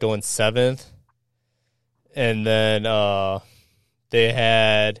quarterback going 7th. And then they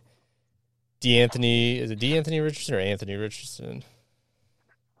had DeAnthony. Is it DeAnthony Richardson or Anthony Richardson?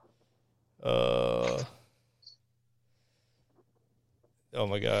 Oh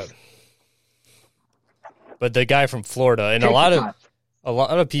my God! But the guy from Florida, and a lot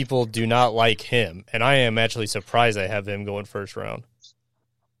of people do not like him, and I am actually surprised I have him going first round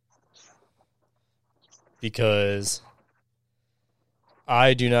because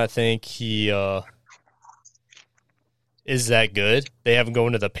I do not think he is that good. They have him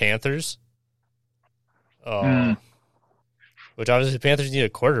going to the Panthers. Which obviously the Panthers need a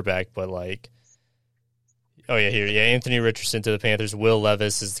quarterback, but Anthony Richardson to the Panthers. Will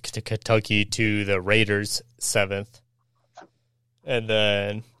Levis is to Kentucky to the Raiders, 7th. And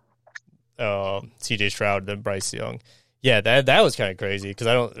then C.J. Stroud, then Bryce Young. Yeah, that was kind of crazy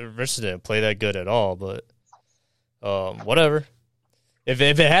because Richardson didn't play that good at all, but whatever. If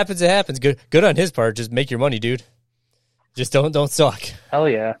it happens, it happens. Good on his part. Just make your money, dude. Just don't suck. Hell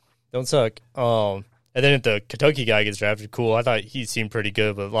yeah. Don't suck. And then if the Kentucky guy gets drafted, cool. I thought he seemed pretty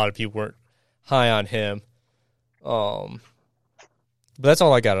good, but a lot of people weren't high on him. But that's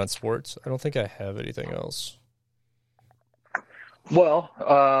all I got on sports. I don't think I have anything else.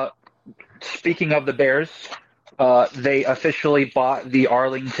 Well, speaking of the Bears, they officially bought the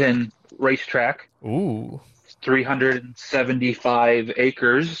Arlington racetrack. Ooh. 375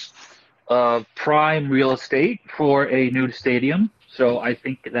 acres of prime real estate for a new stadium. So I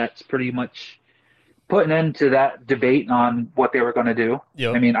think that's pretty much put an end to that debate on what they were going to do.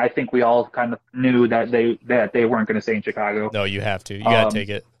 Yep. I mean, I think we all kind of knew that they weren't going to stay in Chicago. No, you have to. You got to take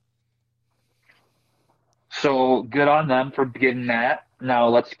it. So good on them for getting that. Now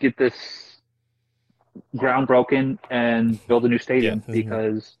let's get this ground broken and build a new stadium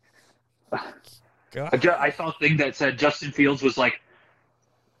because I saw a thing that said Justin Fields was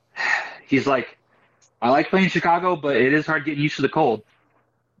he's like, I like playing in Chicago, but it is hard getting used to the cold.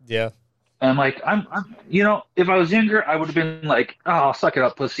 Yeah. And I'm if I was younger, I would have been like, oh, suck it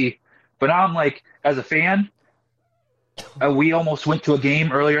up, pussy. But now I'm like, as a fan, we almost went to a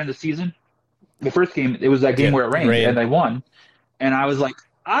game earlier in the season. The first game, it was that game where it rained, and they won. And I was like,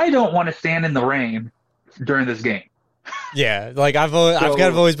 I don't want to stand in the rain during this game. Yeah, I've kind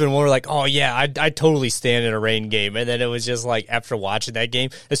of always been more like, oh yeah, I totally stand in a rain game, and then it was just after watching that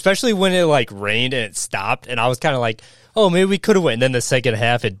game, especially when it rained and it stopped, and I was kind of like, oh, maybe we could have went. And then the second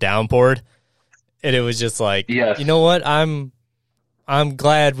half it downpoured, and it was just yes. You know what, I'm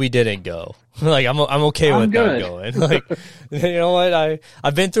glad we didn't go. I'm okay with not going. You know what,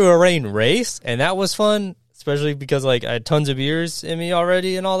 I've been through a rain race, and that was fun, especially because I had tons of beers in me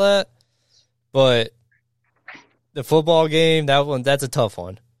already and all that, but. The football game, that's a tough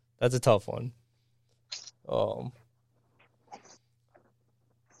one. That's a tough one.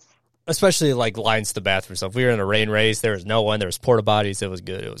 Especially lines to the bathroom stuff. We were in a rain race. There was no one. There was porta potties. It was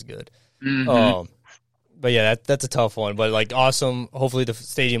good. It was good. Mm-hmm. But yeah, that's a tough one. But awesome. Hopefully the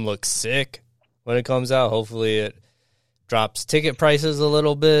stadium looks sick when it comes out. Hopefully it drops ticket prices a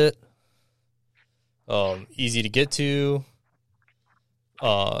little bit. Easy to get to.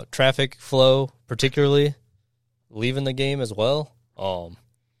 Traffic flow, particularly. Leaving the game as well. Hopefully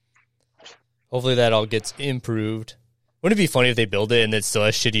that all gets improved. Wouldn't it be funny if they build it and it still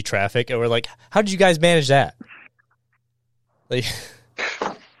has shitty traffic and we're like, how did you guys manage that?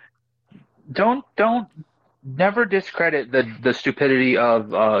 Never discredit the stupidity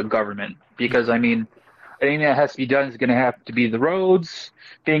of government, because anything that has to be done is going to have to be the roads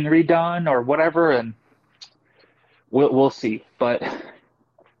being redone or whatever, and we'll see. But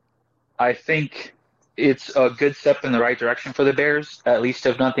I think it's a good step in the right direction for the Bears. At least,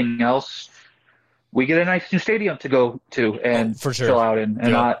 if nothing else, we get a nice new stadium to go to and for sure. chill out in,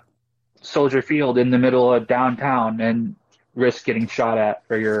 and not Soldier Field in the middle of downtown and risk getting shot at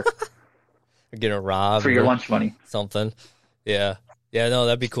for your getting robbed for your lunch money. Something. Yeah. No,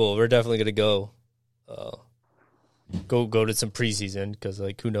 that'd be cool. We're definitely gonna go to some preseason because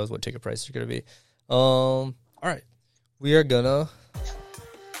who knows what ticket prices are gonna be. All right, we are gonna.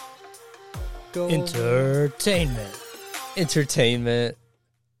 Entertainment.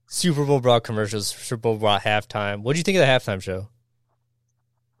 Super Bowl brought commercials. Super Bowl brought halftime. What do you think of the halftime show?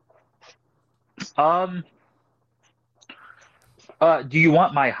 Do you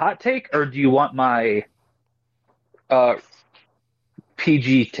want my hot take or do you want my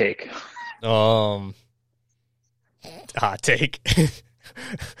PG take? Hot take.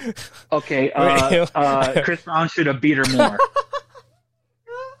 Okay. Chris Brown should have beat her more.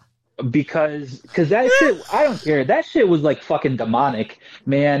 Because that shit, I don't care. That shit was fucking demonic,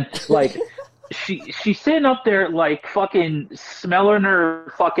 man. She's sitting up there fucking smelling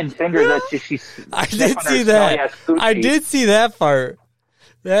her fucking fingers that she's. I did see that. I did see that part.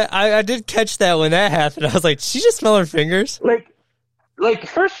 That I did catch that when that happened. I was like, she just smell her fingers.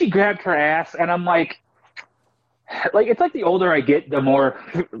 First she grabbed her ass, and I'm like it's the older I get, the more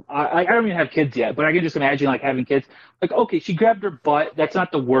I don't even have kids yet, but I can just imagine having kids. Okay, she grabbed her butt. That's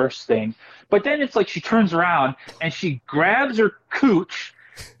not the worst thing. But then it's she turns around and she grabs her cooch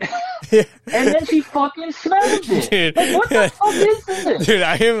and then she fucking smells it. Dude, like, what the fuck is this? Dude,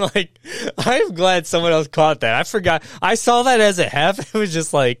 I'm glad someone else caught that. I forgot. I saw that as it happened. It was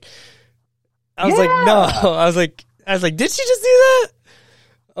just like, I was like, no. I was like, did she just do that?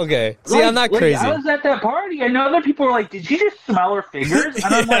 Okay. See, I'm not crazy. I was at that party, and other people were like, did she just smell her fingers? And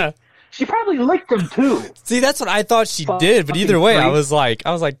I'm like, she probably licked them too. See, that's what I thought she did, but either way, I was like,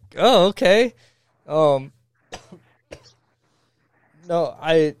 oh, okay. No,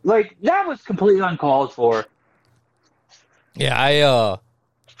 that was completely uncalled for. Yeah,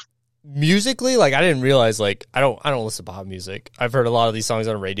 musically, like, I didn't realize, like, I don't listen to pop music. I've heard a lot of these songs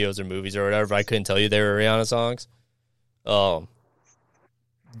on radios or movies or whatever, but I couldn't tell you they were Rihanna songs.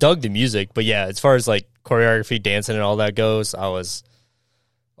 Dug the music, but yeah, as far as like choreography, dancing, and all that goes, I was,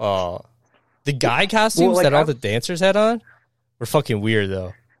 the guy costumes that all the dancers had on were fucking weird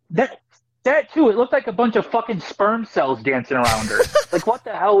though. That too, it looked like a bunch of fucking sperm cells dancing around her. Like, what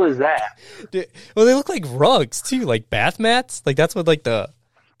the hell is that? Dude, well, they look like rugs too, like bath mats. Like that's what like the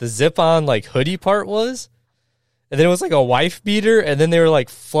zip-on like hoodie part was, and then it was like a wife beater, and then they were like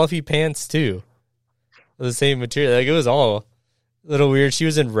fluffy pants too, the same material. Like it was all a little weird. She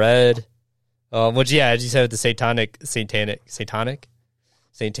was in red, which yeah, as you said, with the satanic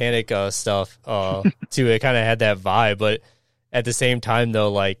stuff too. It kind of had that vibe, but at the same time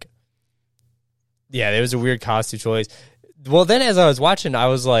though, like yeah, it was a weird costume choice. Well, then as I was watching, I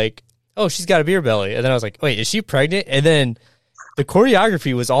was like, oh, she's got a beer belly, and then I was like, wait, is she pregnant? And then the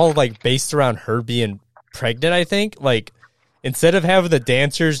choreography was all like based around her being pregnant. I think like instead of having the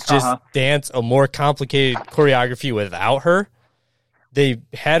dancers just dance a more complicated choreography without her, they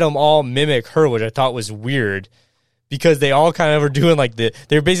had them all mimic her, which I thought was weird because they all kind of were doing like they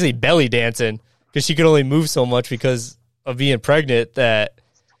were basically belly dancing because she could only move so much because of being pregnant. That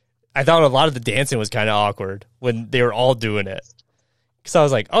I thought a lot of the dancing was kind of awkward when they were all doing it. Because I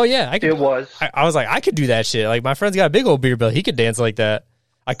was like, oh yeah, I could. It was. I was like, I could do that shit. Like my friend's got a big old beer belly, he could dance like that.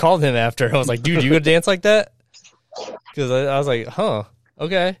 I called him after. I was like, dude, you could dance like that? Because I was like, huh,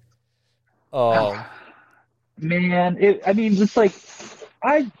 okay. Man, it's like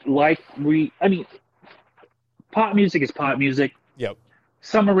pop music is pop music. Yep.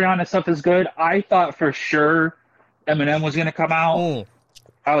 Some Rihanna stuff is good. I thought for sure Eminem was going to come out.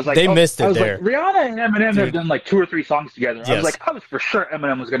 I was like, they missed it there. Like, Rihanna and Eminem have done like 2 or 3 songs together. Yes. I was for sure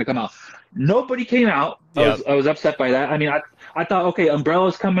Eminem was going to come out. Nobody came out. I was upset by that. I mean, I thought, okay,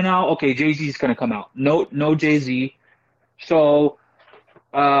 Umbrella's coming out. Okay, Jay-Z's going to come out. No Jay-Z. So,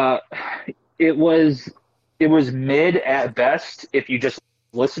 it was mid at best if you just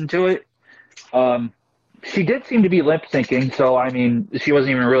listen to it. She did seem to be lip syncing, so I mean, she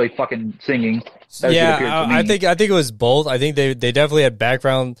wasn't even really fucking singing. Yeah, I think it was both. I think they definitely had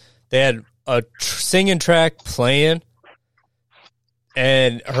background. They had a singing track playing,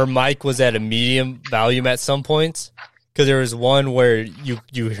 and her mic was at a medium volume at some points. Because there was one where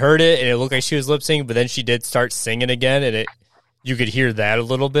you heard it and it looked like she was lip syncing, but then she did start singing again, and you could hear that a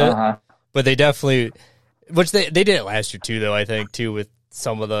little bit. But they definitely, which they did it last year too, though. I think too with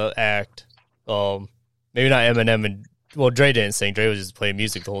some of the act. Maybe not Eminem and Dre didn't sing. Dre was just playing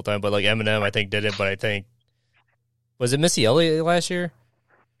music the whole time. But like Eminem, I think did it. But I think was it Missy Elliott last year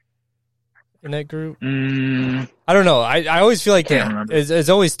in that group? I don't know. I always feel like it's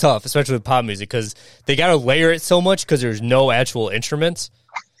always tough, especially with pop music, because they got to layer it so much because there's no actual instruments.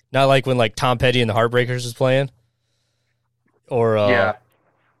 Not like when like Tom Petty and the Heartbreakers was playing, or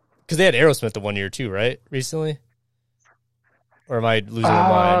because they had Aerosmith the one year too, right? Recently, or am I losing my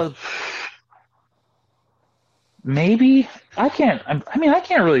mind? Maybe I can't. I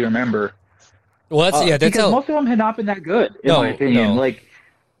can't really remember. Well, that's because most of them had not been that good, in my opinion.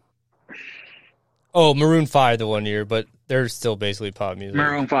 No. Maroon 5 the one year, but they're still basically pop music.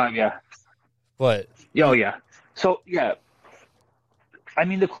 Maroon 5, yeah. What? Oh yeah. So yeah, I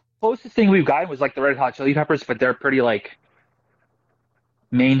mean the closest thing we've gotten was like the Red Hot Chili Peppers, but they're pretty like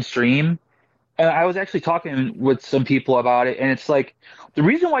mainstream. And I was actually talking with some people about it, and it's like the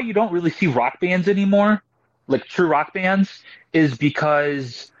reason why you don't really see rock bands anymore, like true rock bands, is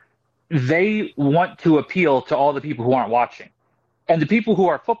because they want to appeal to all the people who aren't watching. And the people who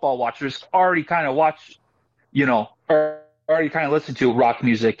are football watchers already kind of watch, or already kind of listen to rock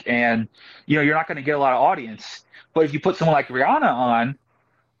music, and, you're not going to get a lot of audience. But if you put someone like Rihanna on,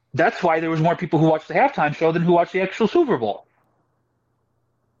 that's why there was more people who watched the halftime show than who watched the actual Super Bowl.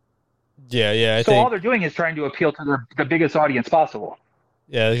 Yeah, I so think all they're doing is trying to appeal to the biggest audience possible.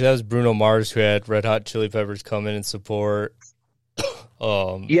 Yeah, that was Bruno Mars who had Red Hot Chili Peppers come in and support.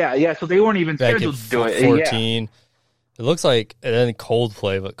 Yeah, so they weren't even scheduled to do it. 14. It looks like, and then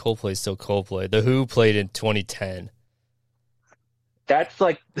Coldplay, but Coldplay's still Coldplay. The Who played in 2010. That's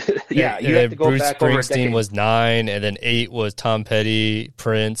like, yeah, you have to go Bruce back over a Springsteen decade. was 9, and then 8 was Tom Petty,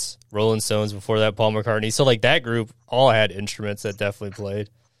 Prince, Rolling Stones before that, Paul McCartney. So like that group all had instruments that definitely played.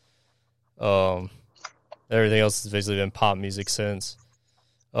 Everything else has basically been pop music since.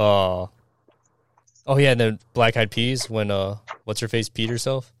 Oh yeah, and then Black Eyed Peas when what's her face peed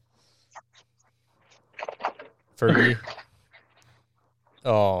herself? Fergie.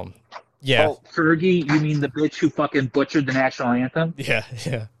 Yeah. Oh, Fergie, you mean the bitch who fucking butchered the national anthem? Yeah.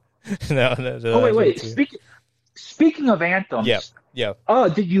 Wait. Speaking of anthems, yeah. Oh,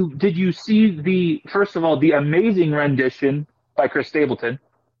 did you see first of all the amazing rendition by Chris Stapleton?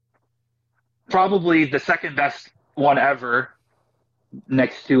 Probably the second best one ever,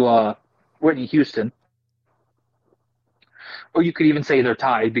 next to Whitney Houston. Or you could even say they're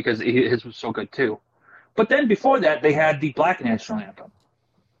tied because his was so good too. But then before that, they had the Black national anthem.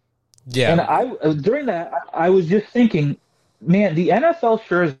 Yeah. And during that, I was just thinking, man, the NFL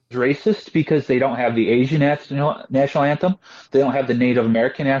sure is racist because they don't have the Asian national anthem. They don't have the Native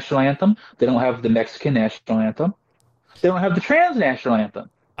American national anthem. They don't have the Mexican national anthem. They don't have the trans national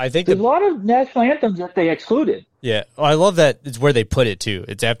anthem. I think there's a lot of national anthems that they excluded. Yeah. Well, I love that it's where they put it too.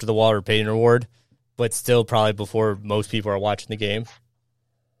 It's after the Walter Payton Award, but still probably before most people are watching the game.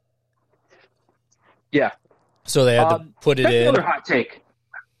 Yeah. So they had to put it in. Another hot take.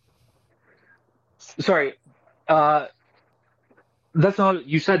 Sorry. That's not,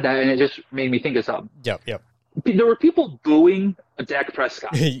 you said that and it just made me think of something. Yep. There were people booing Dak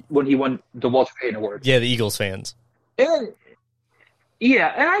Prescott when he won the Walter Payton Award. Yeah, the Eagles fans. And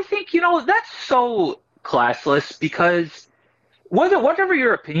I think, that's so classless because whatever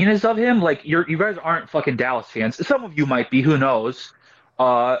your opinion is of him, like you guys aren't fucking Dallas fans. Some of you might be, who knows?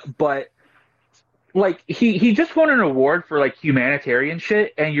 But like he just won an award for like humanitarian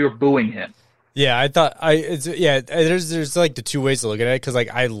shit and you're booing him. Yeah, there's like the two ways to look at it because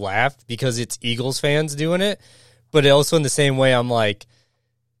like I laughed because it's Eagles fans doing it, but also in the same way I'm like,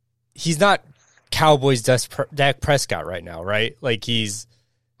 he's not Cowboys Dak Prescott right now, right? Like he's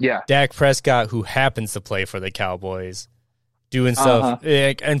Dak Prescott who happens to play for the Cowboys, doing stuff,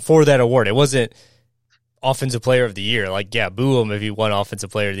 and for that award, it wasn't Offensive Player of the Year. Like, yeah, boo him if he won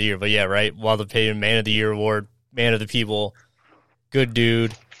Offensive Player of the Year, but yeah, right. While they paid him Man of the Year award, Man of the People, good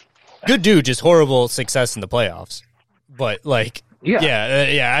dude, just horrible success in the playoffs. But like,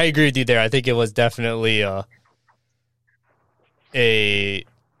 yeah, I agree with you there. I think it was definitely a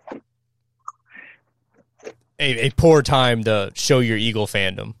poor time to show your Eagle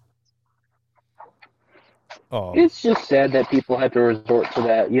fandom. Oh, it's just sad that people have to resort to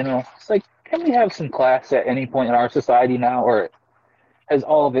that. It's like, can we have some class at any point in our society now, or has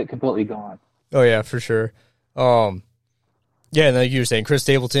all of it completely gone? Oh yeah, for sure. Yeah, and like you were saying, Chris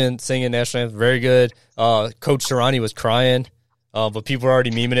Stapleton singing national anthem, very good. Coach Sirianni was crying, but people were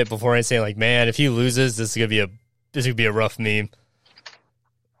already memeing it before and saying like, "Man, if he loses, this is gonna be a rough meme."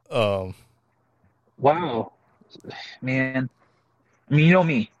 Wow, man. I mean, you know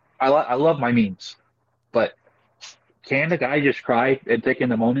me. I love my memes, but can the guy just cry and take in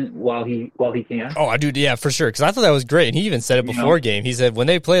the moment while he can? Oh, dude, yeah, for sure. Because I thought that was great, and he even said it before game. He said, "When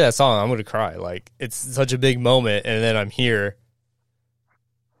they play that song, I'm going to cry. Like it's such a big moment, and then I'm here."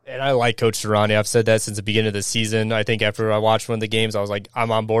 And I like Coach Sirianni. I've said that since the beginning of the season. I think after I watched one of the games, I was like,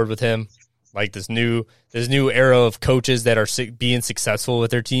 I'm on board with him. Like this new era of coaches that are being successful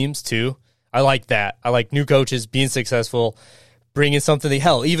with their teams too. I like that. I like new coaches being successful, bringing something.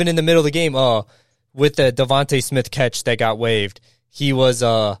 Hell, even in the middle of the game, with the Devontae Smith catch that got waived, he was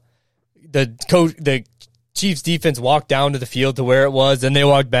the Chiefs defense walked down to the field to where it was, then they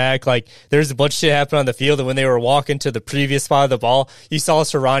walked back. Like there's a bunch of shit happened on the field, and when they were walking to the previous spot of the ball, you saw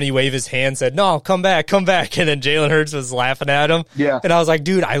Sirianni wave his hand, said, "No, come back," and then Jalen Hurts was laughing at him. Yeah, and I was like,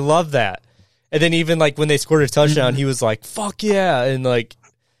 dude, I love that. And then even like when they scored a touchdown, he was like, "Fuck yeah!" and like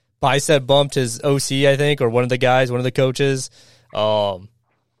bicep bumped his OC, I think, or one of the coaches. And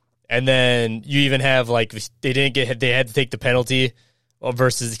then you even have like they had to take the penalty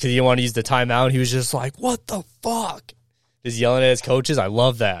versus because he didn't want to use the timeout. He was just like, "What the fuck?" Just yelling at his coaches. I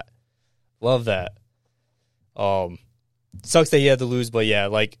love that. Sucks that he had to lose, but yeah,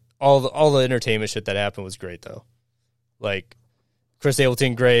 like all the entertainment shit that happened was great though. Like Chris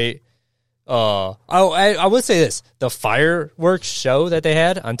Stapleton, great. I would say this: the fireworks show that they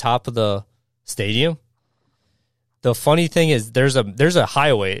had on top of the stadium. The funny thing is, there's a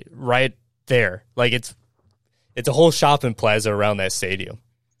highway right there. Like it's a whole shopping plaza around that stadium.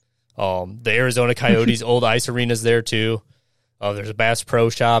 The Arizona Coyotes old ice arena's there too. There's a Bass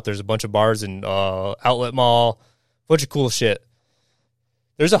Pro Shop. There's a bunch of bars and outlet mall. Bunch of cool shit.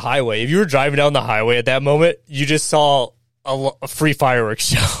 There's a highway. If you were driving down the highway at that moment, you just saw a free fireworks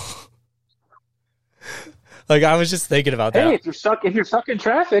show. Like, I was just thinking about that. Hey, if you're stuck in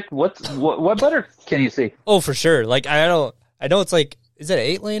traffic, what better can you see? Oh, for sure. Like, I know it's like, is it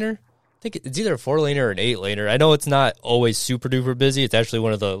an 8-laner? I think it's either a 4-laner or an 8-laner. I know it's not always super duper busy. It's actually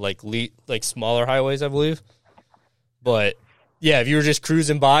one of the like smaller highways, I believe. But yeah, if you were just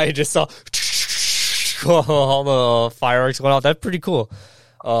cruising by and just saw all the fireworks going off, that's pretty cool.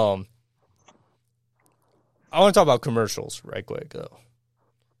 I want to talk about commercials right quick though.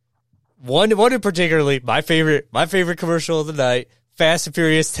 One in particularly, my favorite commercial of the night, Fast and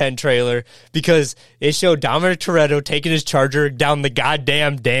Furious 10 trailer, because it showed Dominic Toretto taking his Charger down the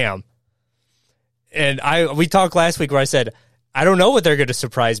goddamn dam. And we talked last week where I said, I don't know what they're going to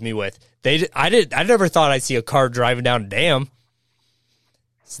surprise me with. I never thought I'd see a car driving down a dam.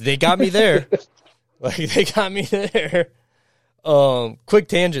 So they got me there. They got me there. Quick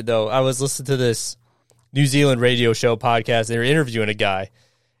tangent though. I was listening to this New Zealand radio show podcast. They were interviewing a guy.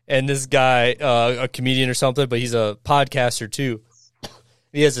 And this guy, a comedian or something, but he's a podcaster too.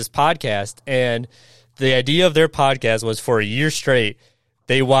 He has this podcast, and the idea of their podcast was for a year straight,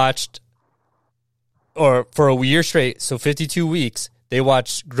 they watched, or for a year straight, so 52 weeks, they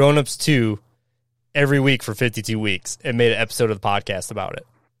watched Grown Ups 2 every week for 52 weeks and made an episode of the podcast about it.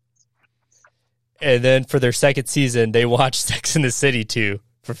 And then for their second season, they watched Sex and the City 2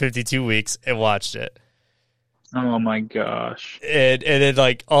 for 52 weeks and watched it. Oh my gosh. And then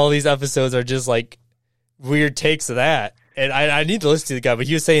like all these episodes are just like weird takes of that. And I need to listen to the guy, but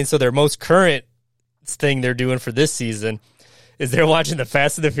he was saying so their most current thing they're doing for this season is they're watching the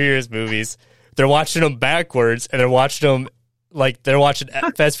Fast and the Furious movies. They're watching them backwards, and they're watching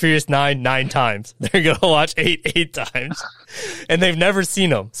Fast and Furious 9 times. They're going to watch 8 times. And they've never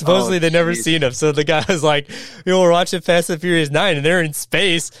seen them. Supposedly they've never seen them. So the guy was like, we're watching Fast and Furious 9, and they're in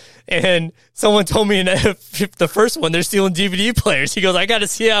space. And someone told me in the first one, they're stealing DVD players. He goes, I got to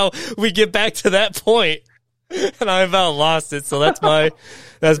see how we get back to that point. And I about lost it. So that's my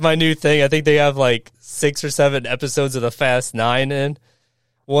new thing. I think they have like 6 or 7 episodes of the Fast 9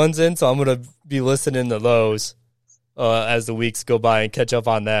 ones in. So I'm going to be listening to those as the weeks go by and catch up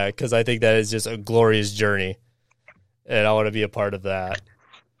on that, because I think that is just a glorious journey, and I want to be a part of that.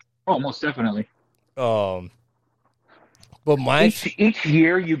 Oh, most definitely. But each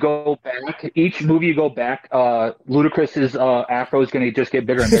year you go back, each movie you go back, Ludacris's afro is going to just get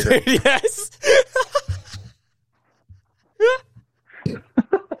bigger and bigger. Yes.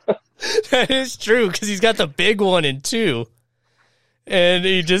 That is true, because he's got the big one in 2. And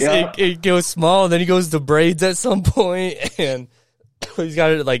he just it goes small, and then he goes to braids at some point, and he's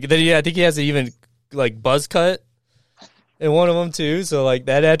got it like then. Yeah, I think he has an even like buzz cut in one of them too. So like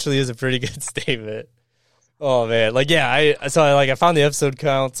that actually is a pretty good statement. Oh man, like yeah, I found the episode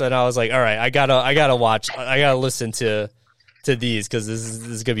counts, and I was like, all right, I gotta watch, I gotta listen to these, because this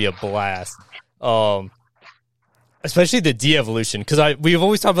is gonna be a blast. Especially the de-evolution, because we've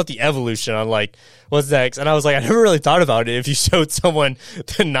always talked about the evolution on like what's next, and I was like, I never really thought about it. If you showed someone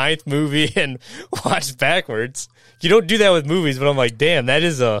the 9th movie and watched backwards, you don't do that with movies. But I'm like, damn, that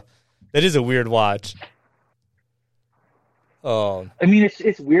is a weird watch. I mean,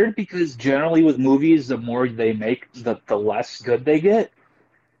 it's weird because generally with movies, the more they make, the less good they get,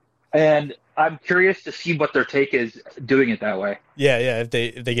 and I'm curious to see what their take is doing it that way. Yeah, if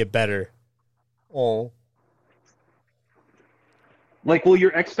they get better. Oh. Like, will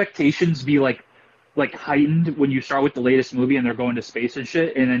your expectations be like heightened when you start with the latest movie and they're going to space and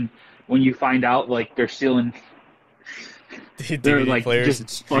shit, and then when you find out like they're stealing, they're like players,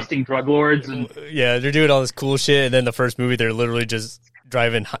 just busting drug lords, and yeah, they're doing all this cool shit, and then the first movie they're literally just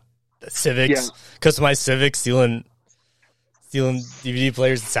driving Civics, customized Civics, stealing DVD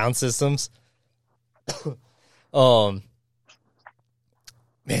players and sound systems. Man.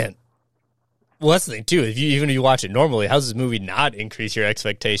 Well, that's the thing too. Even if you watch it normally, how does this movie not increase your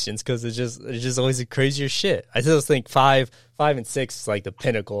expectations? Because it's just always the craziest shit. I still think 5 and 6 is like the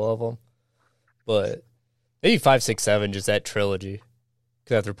pinnacle of them, but maybe 5, 6, 7, just that trilogy.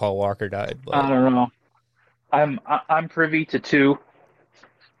 Because after Paul Walker died, but. I don't know. I'm privy to 2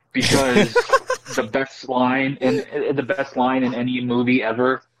 because the best line in any movie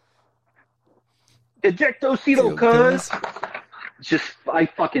ever. Ejectocito, cuz. Just I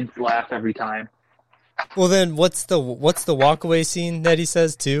fucking laugh every time. Well, then what's the walkaway scene that he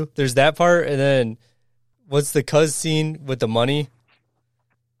says too? There's that part, and then what's the cuz scene with the money?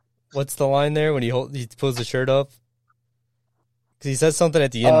 What's the line there when he pulls the shirt up? Because he says something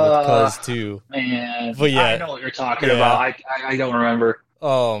at the end with cuz too. Man, but yeah, I know what you're talking about. I don't remember.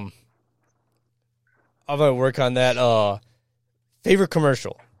 I'm gonna work on that. Favorite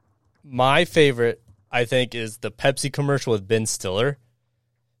commercial. My favorite I think, is the Pepsi commercial with Ben Stiller,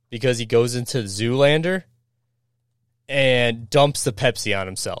 because he goes into Zoolander and dumps the Pepsi on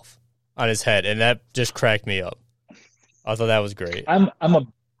himself, on his head, and that just cracked me up. I thought that was great. I'm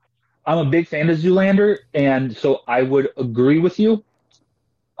a big fan of Zoolander, and so I would agree with you.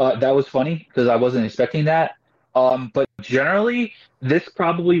 That was funny because I wasn't expecting that. But generally, this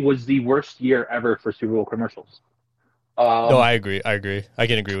probably was the worst year ever for Super Bowl commercials. No, I agree. I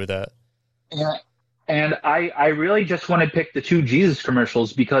can agree with that. And I really just want to pick the two Jesus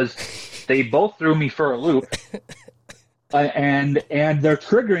commercials because they both threw me for a loop. And they're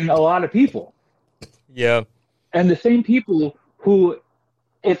triggering a lot of people. Yeah. And the same people who,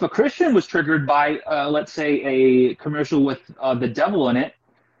 if a Christian was triggered by, let's say, a commercial with the devil in it,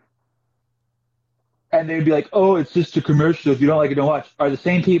 and they'd be like, oh, it's just a commercial. If you don't like it, don't watch, are the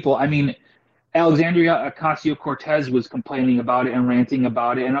same people. I mean, Alexandria Ocasio-Cortez was complaining about it and ranting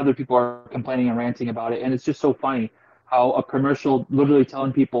about it, and other people are complaining and ranting about it. And it's just so funny how a commercial literally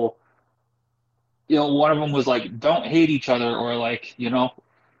telling people, one of them was like, don't hate each other, or like, and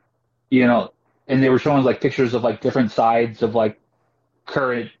they were showing like pictures of like different sides of like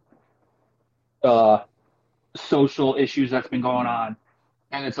current social issues that's been going on.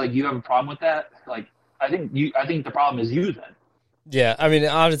 And it's like, you have a problem with that? Like, I think the problem is you then. Yeah, I mean,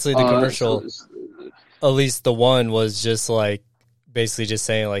 honestly, the commercial, at least the one, was just like basically just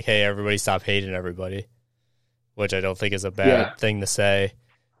saying like, "Hey, everybody, stop hating everybody," which I don't think is a bad thing to say.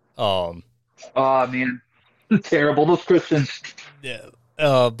 Oh man, terrible, those Christians. Yeah,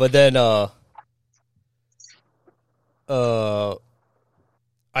 but then I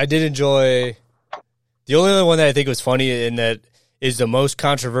did enjoy the only other one that I think was funny and that is the most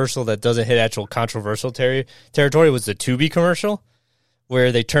controversial that doesn't hit actual controversial territory was the Tubi commercial,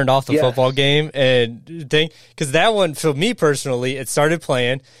 where they turned off the football game and thing. Because that one, for me personally, it started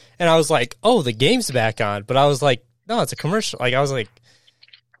playing, and I was like, oh, the game's back on. But I was like, no, it's a commercial. Like, I was like,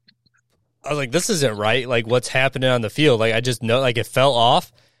 this isn't right. Like, what's happening on the field? Like, I just know, like, it fell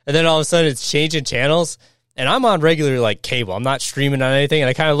off. And then all of a sudden, it's changing channels. And I'm on regular, like, cable. I'm not streaming on anything. And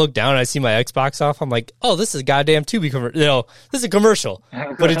I kind of look down and I see my Xbox off. I'm like, oh, this is a goddamn Tubi commercial. This is a commercial.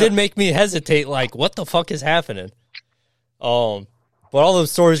 But it did make me hesitate, like, what the fuck is happening? But all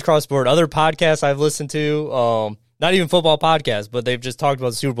those stories across the board, other podcasts I've listened to, not even football podcasts, but they've just talked about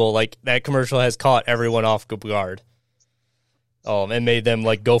the Super Bowl. Like, that commercial has caught everyone off guard. And made them,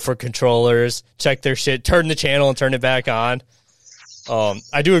 like, go for controllers, check their shit, turn the channel and turn it back on.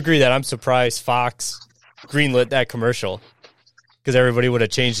 I do agree that I'm surprised Fox greenlit that commercial, because everybody would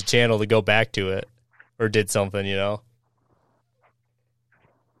have changed the channel to go back to it or did something,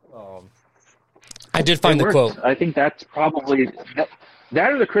 I did find the quote. I think that's probably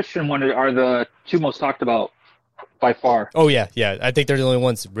that or the Christian one are the two most talked about by far. Oh yeah. I think they're the only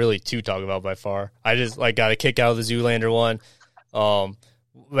ones really to talk about by far. I just got a kick out of the Zoolander one.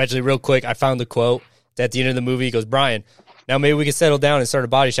 Actually, real quick, I found the quote at the end of the movie. He goes, Brian, now maybe we can settle down and start a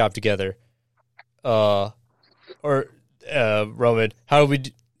body shop together. Roman, how are we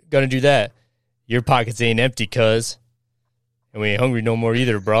gonna do that? Your pockets ain't empty, cuz. And we ain't hungry no more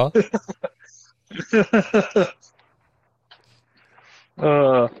either, bro. The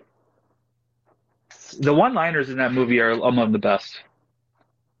one-liners in that movie are among the best.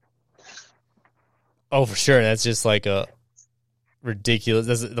 Oh, for sure. That's just like a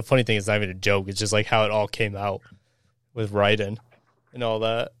ridiculous. The funny thing is not even a joke. It's just like how it all came out with Raiden and all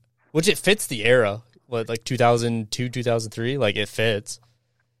that. Which it fits the era. What, like 2002, 2003? Like, it fits.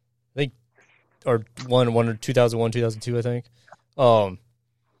 I think, or 2001, 2002, I think.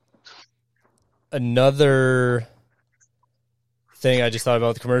 Another thing I just thought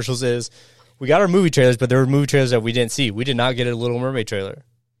about the commercials is we got our movie trailers, but there were movie trailers that we didn't see. We did not get a Little Mermaid trailer.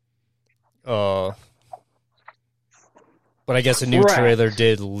 But I guess a new trailer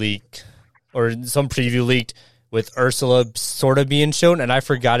did leak, or some preview leaked with Ursula sort of being shown, and I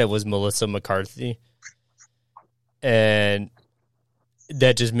forgot it was Melissa McCarthy. And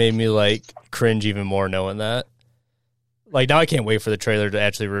that just made me, like, cringe even more knowing that. Like, now I can't wait for the trailer to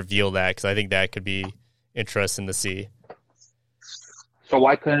actually reveal that, because I think that could be interesting to see. So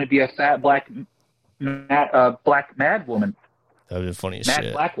why couldn't it be a fat black mad woman? That would be funny as mad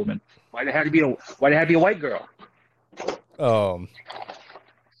shit. Black woman. Why'd it have to be a white girl?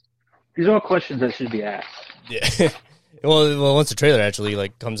 These are all questions that should be asked. Yeah. well, once the trailer actually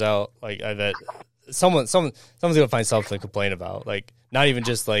like comes out, like, I bet someone's gonna find something to complain about. Like, not even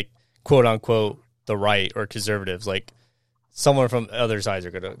just like quote unquote the right or conservatives. Like, someone from other sides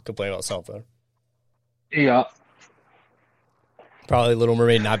are gonna complain about something. Yeah. Probably Little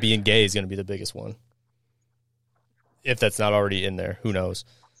Mermaid not being gay is gonna be the biggest one. If that's not already in there, who knows?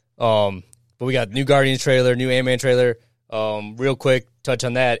 But But we got new Guardians trailer, new Ant-Man trailer. Real quick, touch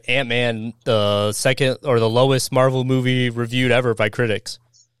on that. Ant-Man, the second or the lowest Marvel movie reviewed ever by critics.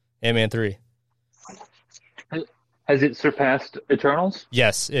 Ant-Man 3. Has it surpassed Eternals?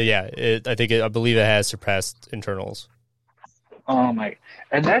 Yes, yeah. I believe it has surpassed Eternals. Oh my!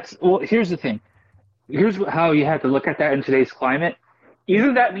 And here's the thing. Here's how you have to look at that in today's climate.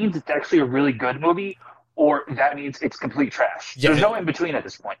 Either that means it's actually a really good movie, or that means it's complete trash. Yeah. There's no in between at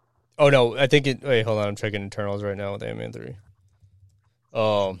this point. Oh no, I think it. Wait, hold on. I'm checking Eternals right now with Ant-Man 3.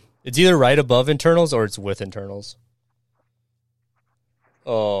 It's either right above Eternals or it's with Eternals.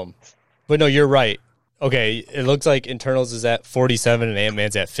 But no, you're right. Okay, it looks like Eternals is at 47 and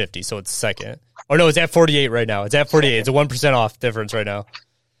Ant-Man's at 50, so it's second. Oh no, it's at 48 right now. It's at 48. It's a 1% off difference right now.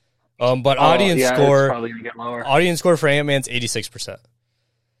 But audience score, it's probably gonna get lower. Audience score for Ant-Man's 86%.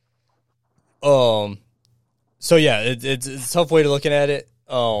 So yeah, it's a tough way to looking at it.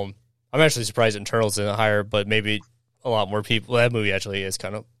 I'm actually surprised Eternals isn't higher, but maybe a lot more people. That movie actually is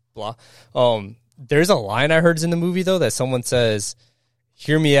kind of blah. There's a line I heard in the movie though that someone says,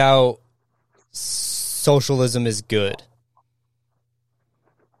 "Hear me out. Socialism is good."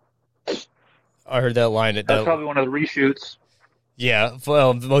 I heard that line. That's probably one of the reshoots. Yeah,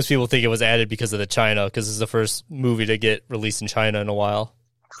 well, most people think it was added because of the China, because it's the first movie to get released in China in a while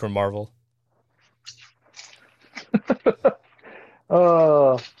from Marvel.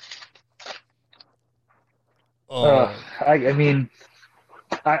 I mean,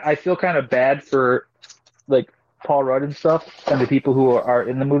 I feel kind of bad for like Paul Rudd and stuff, and the people who are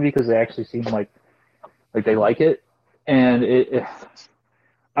in the movie because they actually seem like they like it, and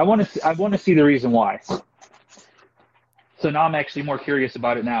I want to see the reason why. So now I'm actually more curious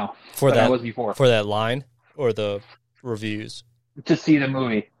about it now than I was before. For that line or the reviews? To see the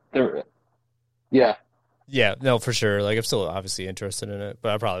movie. Yeah. Yeah, no, for sure. Like, I'm still obviously interested in it,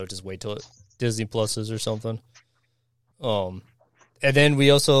 but I probably would just wait till Disney Pluses or something. And then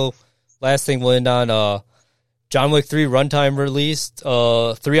we also, last thing we'll end on, John Wick 3 runtime released,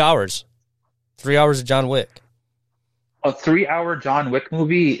 3 hours. 3 hours of John Wick. A 3-hour John Wick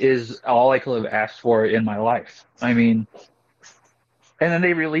movie is all I could have asked for in my life. I mean, and then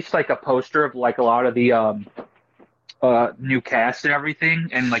they released like a poster of like a lot of the new cast and everything,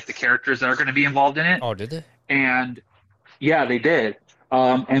 and like the characters that are going to be involved in it. Oh, did they? And yeah, they did.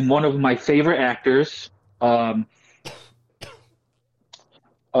 And one of my favorite actors, and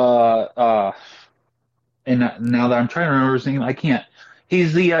now that I'm trying to remember his name, I can't.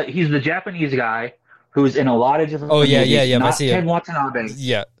 He's the Japanese guy who's in a lot of different. Oh yeah, movies. yeah. Not I see Ken him. Watanabe.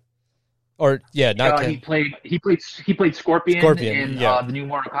 Yeah. Or yeah, not Ken. He played Scorpion in the new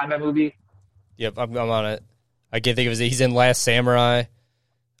Mortal Kombat movie. Yep, I'm on it. I can't think of his. He's in Last Samurai.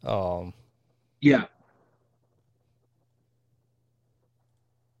 Yeah.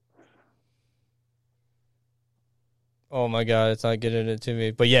 Oh my god, it's not getting it to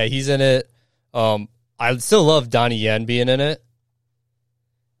me. But yeah, he's in it. I still love Donnie Yen being in it.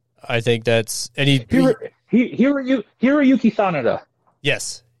 I think that's Hiroyuki Sanada.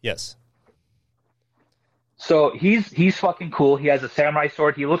 Yes. So he's fucking cool. He has a samurai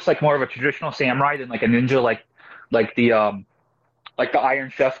sword. He looks like more of a traditional samurai than like a ninja, like the Iron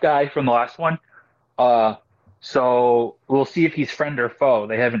Chef guy from the last one. So we'll see if he's friend or foe.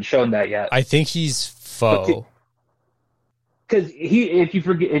 They haven't shown that yet. I think he's foe. Because if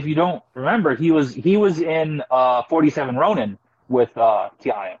you don't remember, he was in 47 Ronin with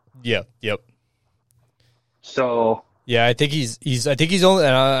T.I. Yeah. Yep. So yeah, I think he's only,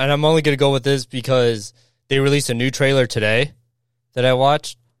 and I'm only gonna go with this because they released a new trailer today that I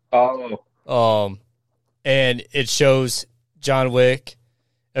watched. Oh. And it shows John Wick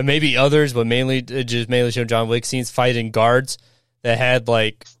and maybe others, but mainly showed John Wick scenes fighting guards that had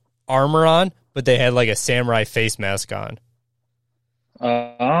like armor on, but they had like a samurai face mask on.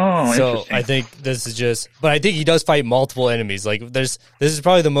 Oh, so I think this is just, but I think he does fight multiple enemies. Like this is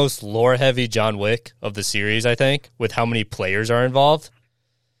probably the most lore heavy John Wick of the series, I think, with how many players are involved.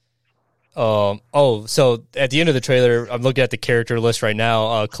 So at the end of the trailer, I'm looking at the character list right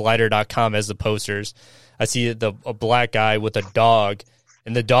now. Collider.com has the posters. I see a black guy with a dog,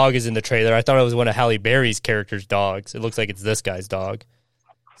 and the dog is in the trailer. I thought it was one of Halle Berry's character's dogs. It looks like it's this guy's dog.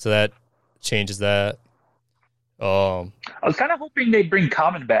 So that changes that. I was kind of hoping they'd bring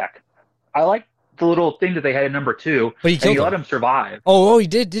Common back. I like the little thing that they had in number 2. But he let him survive. Oh, he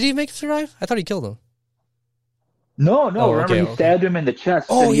did. Did he make him survive? I thought he killed him. No. Remember, he stabbed him in the chest.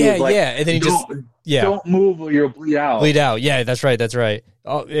 Oh, yeah. And then he don't move or you'll bleed out. Yeah, that's right.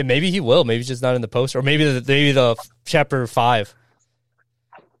 Oh, maybe he will. Maybe he's just not in the poster, or maybe the chapter 5,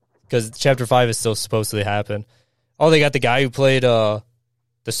 because chapter 5 is still supposed to happen. Oh, they got the guy who played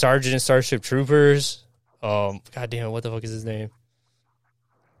the sergeant in Starship Troopers. God damn it, what the fuck is his name?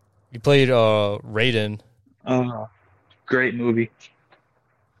 He played Raiden. Great movie.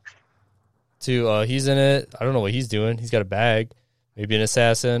 Too. He's in it. I don't know what he's doing. He's got a bag. Maybe an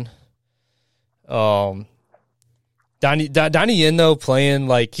assassin. Donnie Yen though playing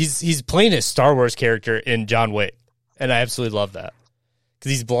like he's playing his Star Wars character in John Wick, and I absolutely love that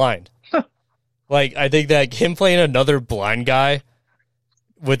because he's blind. Like I think that him playing another blind guy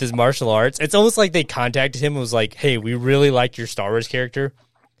with his martial arts, it's almost like they contacted him and was like, "Hey, we really like your Star Wars character.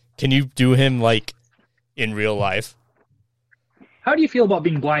 Can you do him like in real life?" How do you feel about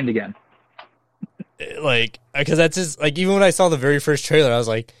being blind again? Like, because that's just like even when I saw the very first trailer, I was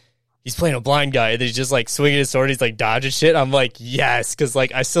like, he's playing a blind guy, and then he's just like swinging his sword, he's like dodging shit. I'm like, yes, because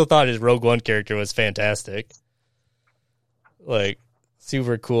like I still thought his Rogue One character was fantastic, like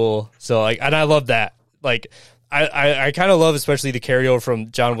super cool. So like, and I love that. Like, I kind of love, especially the carryover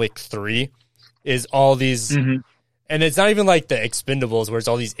from John Wick 3, is all these, and it's not even like the Expendables where it's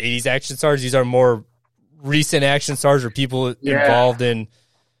all these 80s action stars. These are more recent action stars or people involved in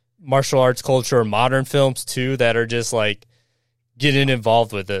martial arts culture or modern films too that are just like getting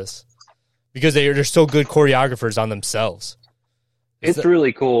involved with this because they're so good choreographers on themselves. It's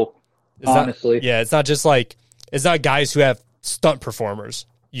really cool, honestly. It's not just like, it's not guys who have stunt performers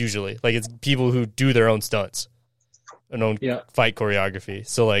usually. Like it's people who do their own stunts and own fight choreography.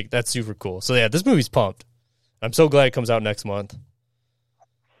 So like that's super cool. So yeah, this movie's pumped. I'm so glad it comes out next month.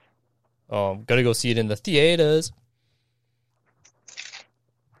 Gotta go see it in the theaters.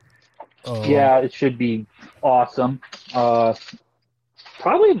 Yeah, it should be awesome.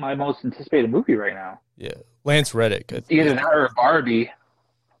 Probably my most anticipated movie right now. Yeah, Lance Reddick. Either that or Barbie.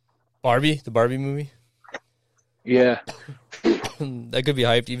 Barbie? The Barbie movie? Yeah. That could be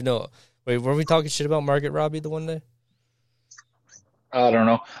hyped, even though... Wait, were we talking shit about Margaret Robbie the one day? I don't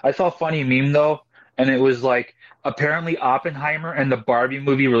know. I saw a funny meme, though, and it was like, apparently Oppenheimer and the Barbie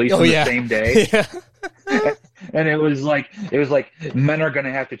movie released on the same day. Yeah. And it was like men are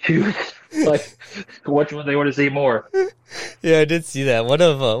gonna have to choose like which one they want to see more. Yeah, I did see that. What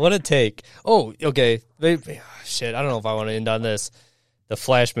a take. Oh, okay. Shit, I don't know if I want to end on this. The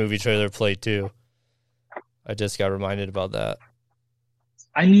Flash movie trailer played too. I just got reminded about that.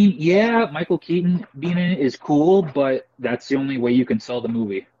 I mean, yeah, Michael Keaton being in it is cool, but that's the only way you can sell the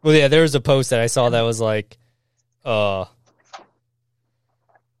movie. Well, yeah, there was a post that I saw that was like, I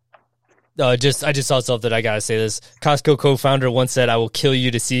just saw something. I gotta say this. Costco co-founder once said, "I will kill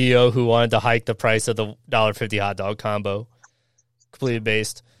you" to CEO who wanted to hike the price of the $1.50 hot dog combo. Completely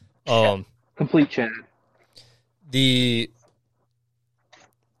based. Complete Chad.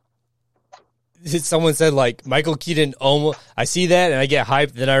 Someone said like Michael Keaton. Almost, I see that and I get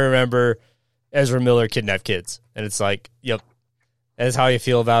hyped. Then I remember Ezra Miller kidnapped kids, and it's like, yep, that's how you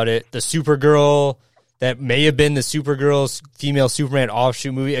feel about it. The Supergirl. That may have been the Supergirl's female Superman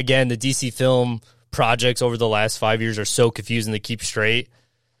offshoot movie. Again, the DC film projects over the last 5 years are so confusing to keep straight.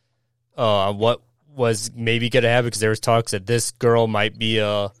 What was maybe going to happen, because there was talks that this girl might be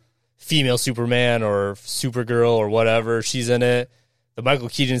a female Superman or Supergirl or whatever. She's in it. The Michael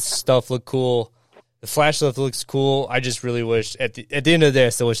Keaton stuff looked cool. The Flash stuff looks cool. I just really wish, at the end of the day, I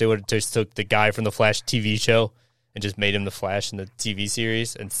still wish they would have just took the guy from the Flash TV show and just made him the Flash in the TV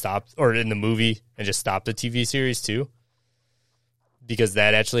series and stopped, or in the movie and just stopped the TV series too. Because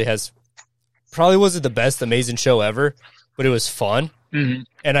that actually probably wasn't the best Amazing show ever, but it was fun. Mm-hmm.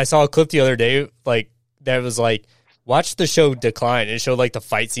 And I saw a clip the other day, like, that was like, watch the show decline. It showed like the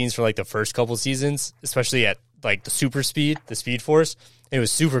fight scenes for like the first couple seasons, especially at like the super speed, the Speed Force. It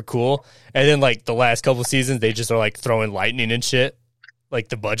was super cool. And then like the last couple seasons, they just are like throwing lightning and shit. Like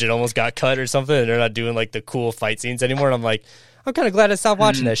the budget almost got cut or something, and they're not doing like the cool fight scenes anymore. And I'm like, I'm kind of glad I stopped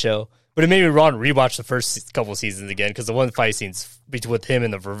watching that show. But it made me want to rewatch the first couple seasons again, because the one fight scenes with him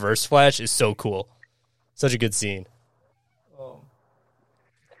and the Reverse Flash is so cool. Such a good scene.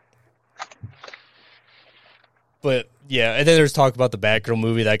 But yeah, and then there's talk about the Batgirl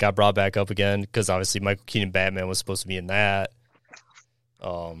movie that got brought back up again, because obviously Michael Keaton Batman was supposed to be in that.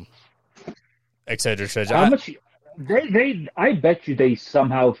 Et cetera, et cetera. How much? I bet you they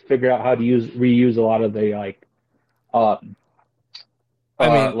somehow figure out how to reuse a lot of the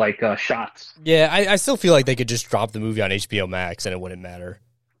shots. Yeah, I still feel like they could just drop the movie on HBO Max and it wouldn't matter.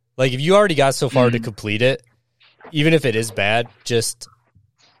 Like, if you already got so far to complete it, even if it is bad, just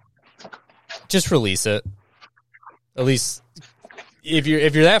release it. At least if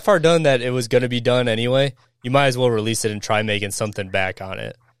you're that far done that it was going to be done anyway, you might as well release it and try making something back on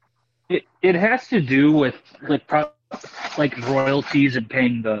it. It has to do with like royalties and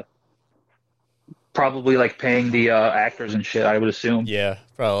paying probably like paying the actors and shit, I would assume. Yeah,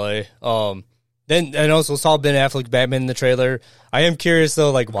 probably. Then and also saw Ben Affleck Batman in the trailer. I am curious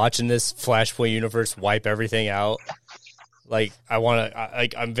though, like watching this Flashpoint universe wipe everything out. Like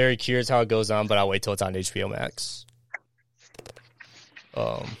I'm very curious how it goes on, but I'll wait till it's on HBO Max.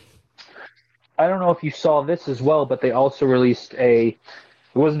 I don't know if you saw this as well, but they also released it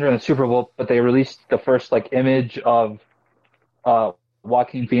wasn't during the Super Bowl, but they released the first like image of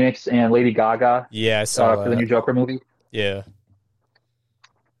Joaquin Phoenix and Lady Gaga. Yeah, I saw for the new Joker movie. Yeah.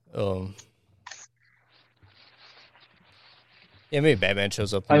 Yeah, maybe Batman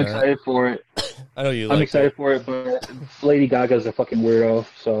shows up. I'm excited for it. I know you. I'm excited for it, but Lady Gaga's a fucking weirdo,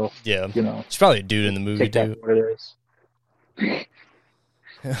 so yeah, you know, she's probably a dude in the movie take that too. for what it is.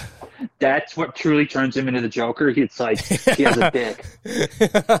 That's what truly turns him into the Joker. It's like he has a dick.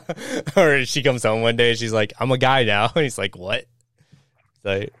 Or she comes home one day and she's like, "I'm a guy now," and he's like, "What?" It's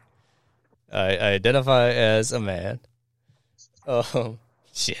like, I identify as a man. Oh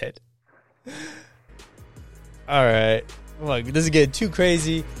shit! All right. Look, this is getting too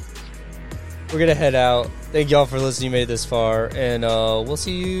crazy. We're going to head out. Thank y'all for listening. You made it this far. And we'll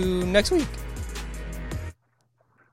see you next week.